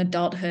 young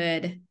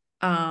adulthood.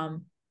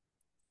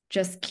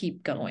 Just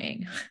keep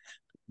going.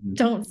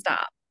 Don't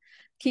stop.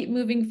 Keep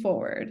moving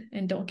forward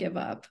and don't give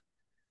up.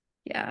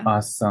 Yeah.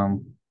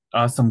 Awesome.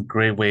 Awesome.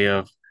 Great way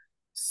of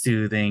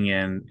soothing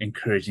and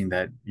encouraging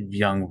that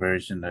young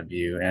version of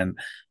you. And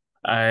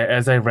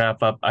as I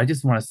wrap up, I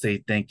just want to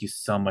say thank you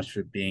so much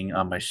for being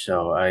on my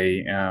show.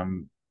 I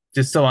am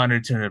just so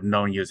honored to have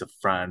known you as a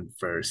friend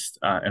first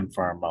and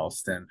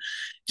foremost, and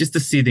just to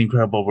see the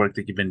incredible work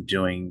that you've been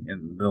doing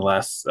in the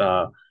last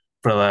for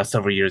the last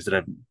several years that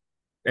I've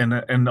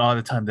and all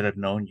the time that I've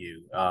known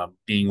you,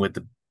 being with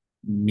the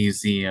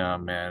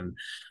museum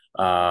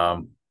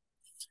um,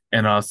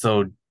 and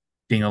also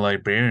being a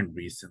librarian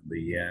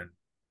recently and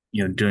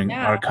doing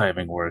Yeah.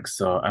 archiving work.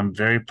 So I'm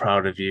very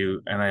proud of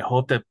you, and I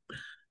hope that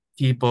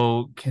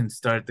people can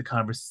start the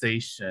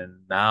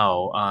conversation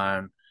now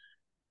on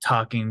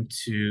talking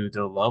to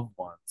their loved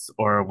ones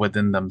or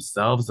within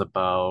themselves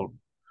about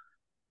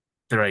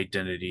their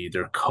identity,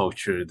 their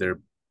culture, their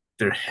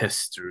their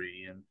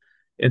history. And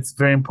it's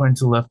very important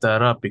to lift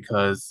that up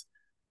because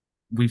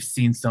we've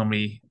seen so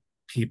many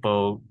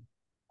people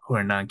who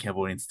are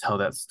non-Cambodians tell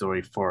that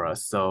story for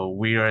us. So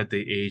we are at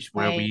the age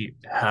where Right.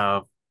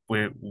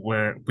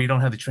 where we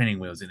don't have the training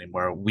wheels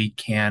anymore. We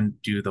can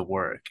do the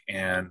work,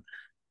 and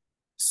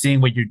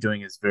seeing what you're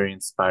doing is very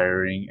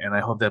inspiring. And I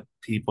hope that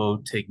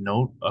people take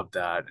note of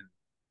that and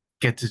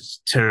get to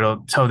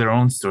tell their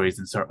own stories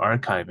and start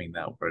archiving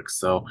that work.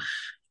 So,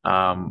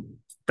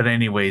 but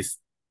anyways,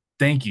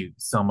 thank you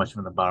so much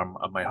from the bottom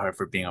of my heart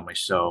for being on my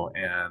show,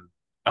 and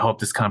I hope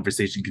this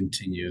conversation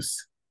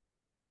continues.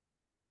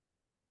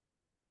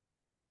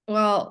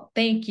 Well,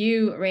 thank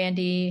you,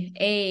 Randy,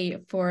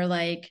 for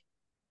like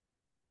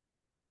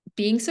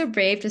being so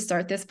brave to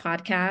start this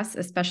podcast,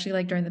 especially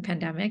like during the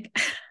pandemic,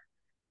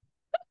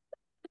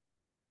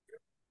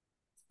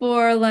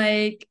 for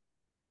like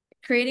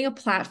creating a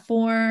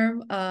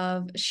platform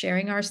of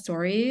sharing our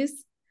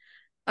stories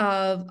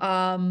of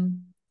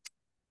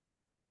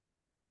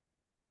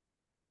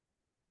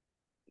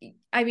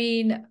I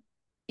mean,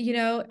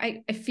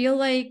 I feel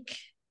like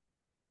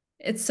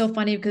it's so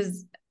funny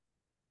because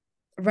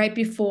right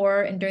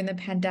before and during the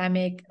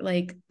pandemic,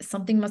 like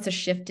something must have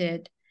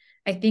shifted.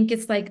 I think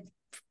it's like,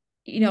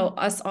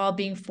 us all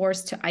being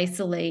forced to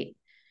isolate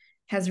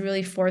has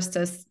really forced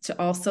us to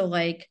also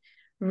like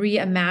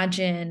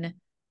reimagine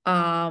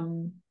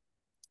um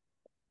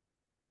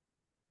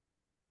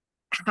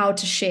how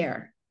to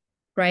share,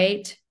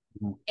 right?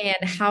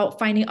 And how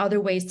finding other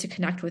ways to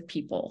connect with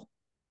people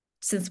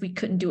since we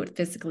couldn't do it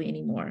physically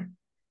anymore.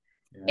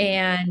 Yeah.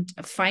 And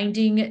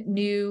finding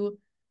you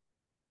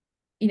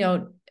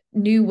know,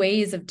 new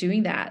ways of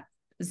doing that.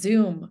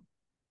 Zoom.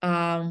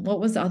 What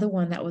was the other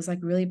one that was like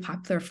really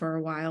popular for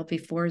a while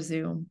before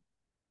Zoom?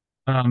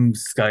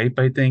 Skype,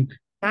 I think.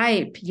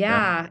 Skype,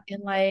 Yeah. yeah.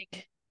 And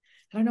like,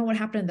 I don't know what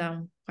happened to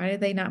them. Why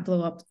did they not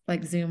blow up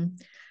like Zoom?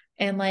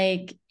 And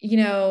like,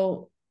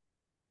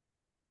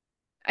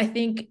 I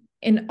think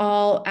in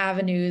all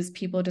avenues,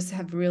 people just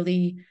have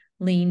really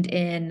leaned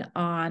in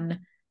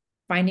on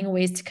finding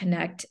ways to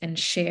connect and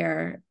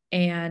share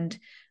and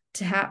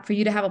to have for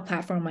you to have a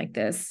platform like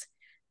this,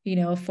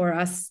 for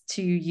us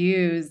to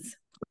use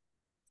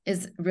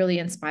is really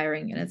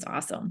inspiring and it's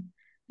awesome.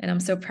 And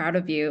I'm so proud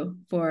of you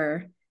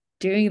for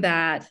doing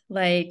that.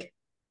 Like,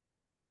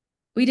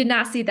 we did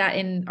not see that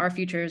in our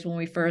futures when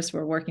we first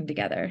were working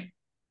together.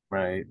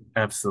 Right.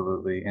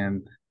 Absolutely.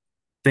 And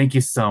thank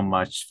you so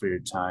much for your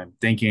time.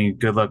 Thank you. And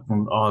good luck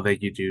with all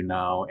that you do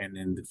now and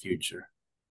in the future.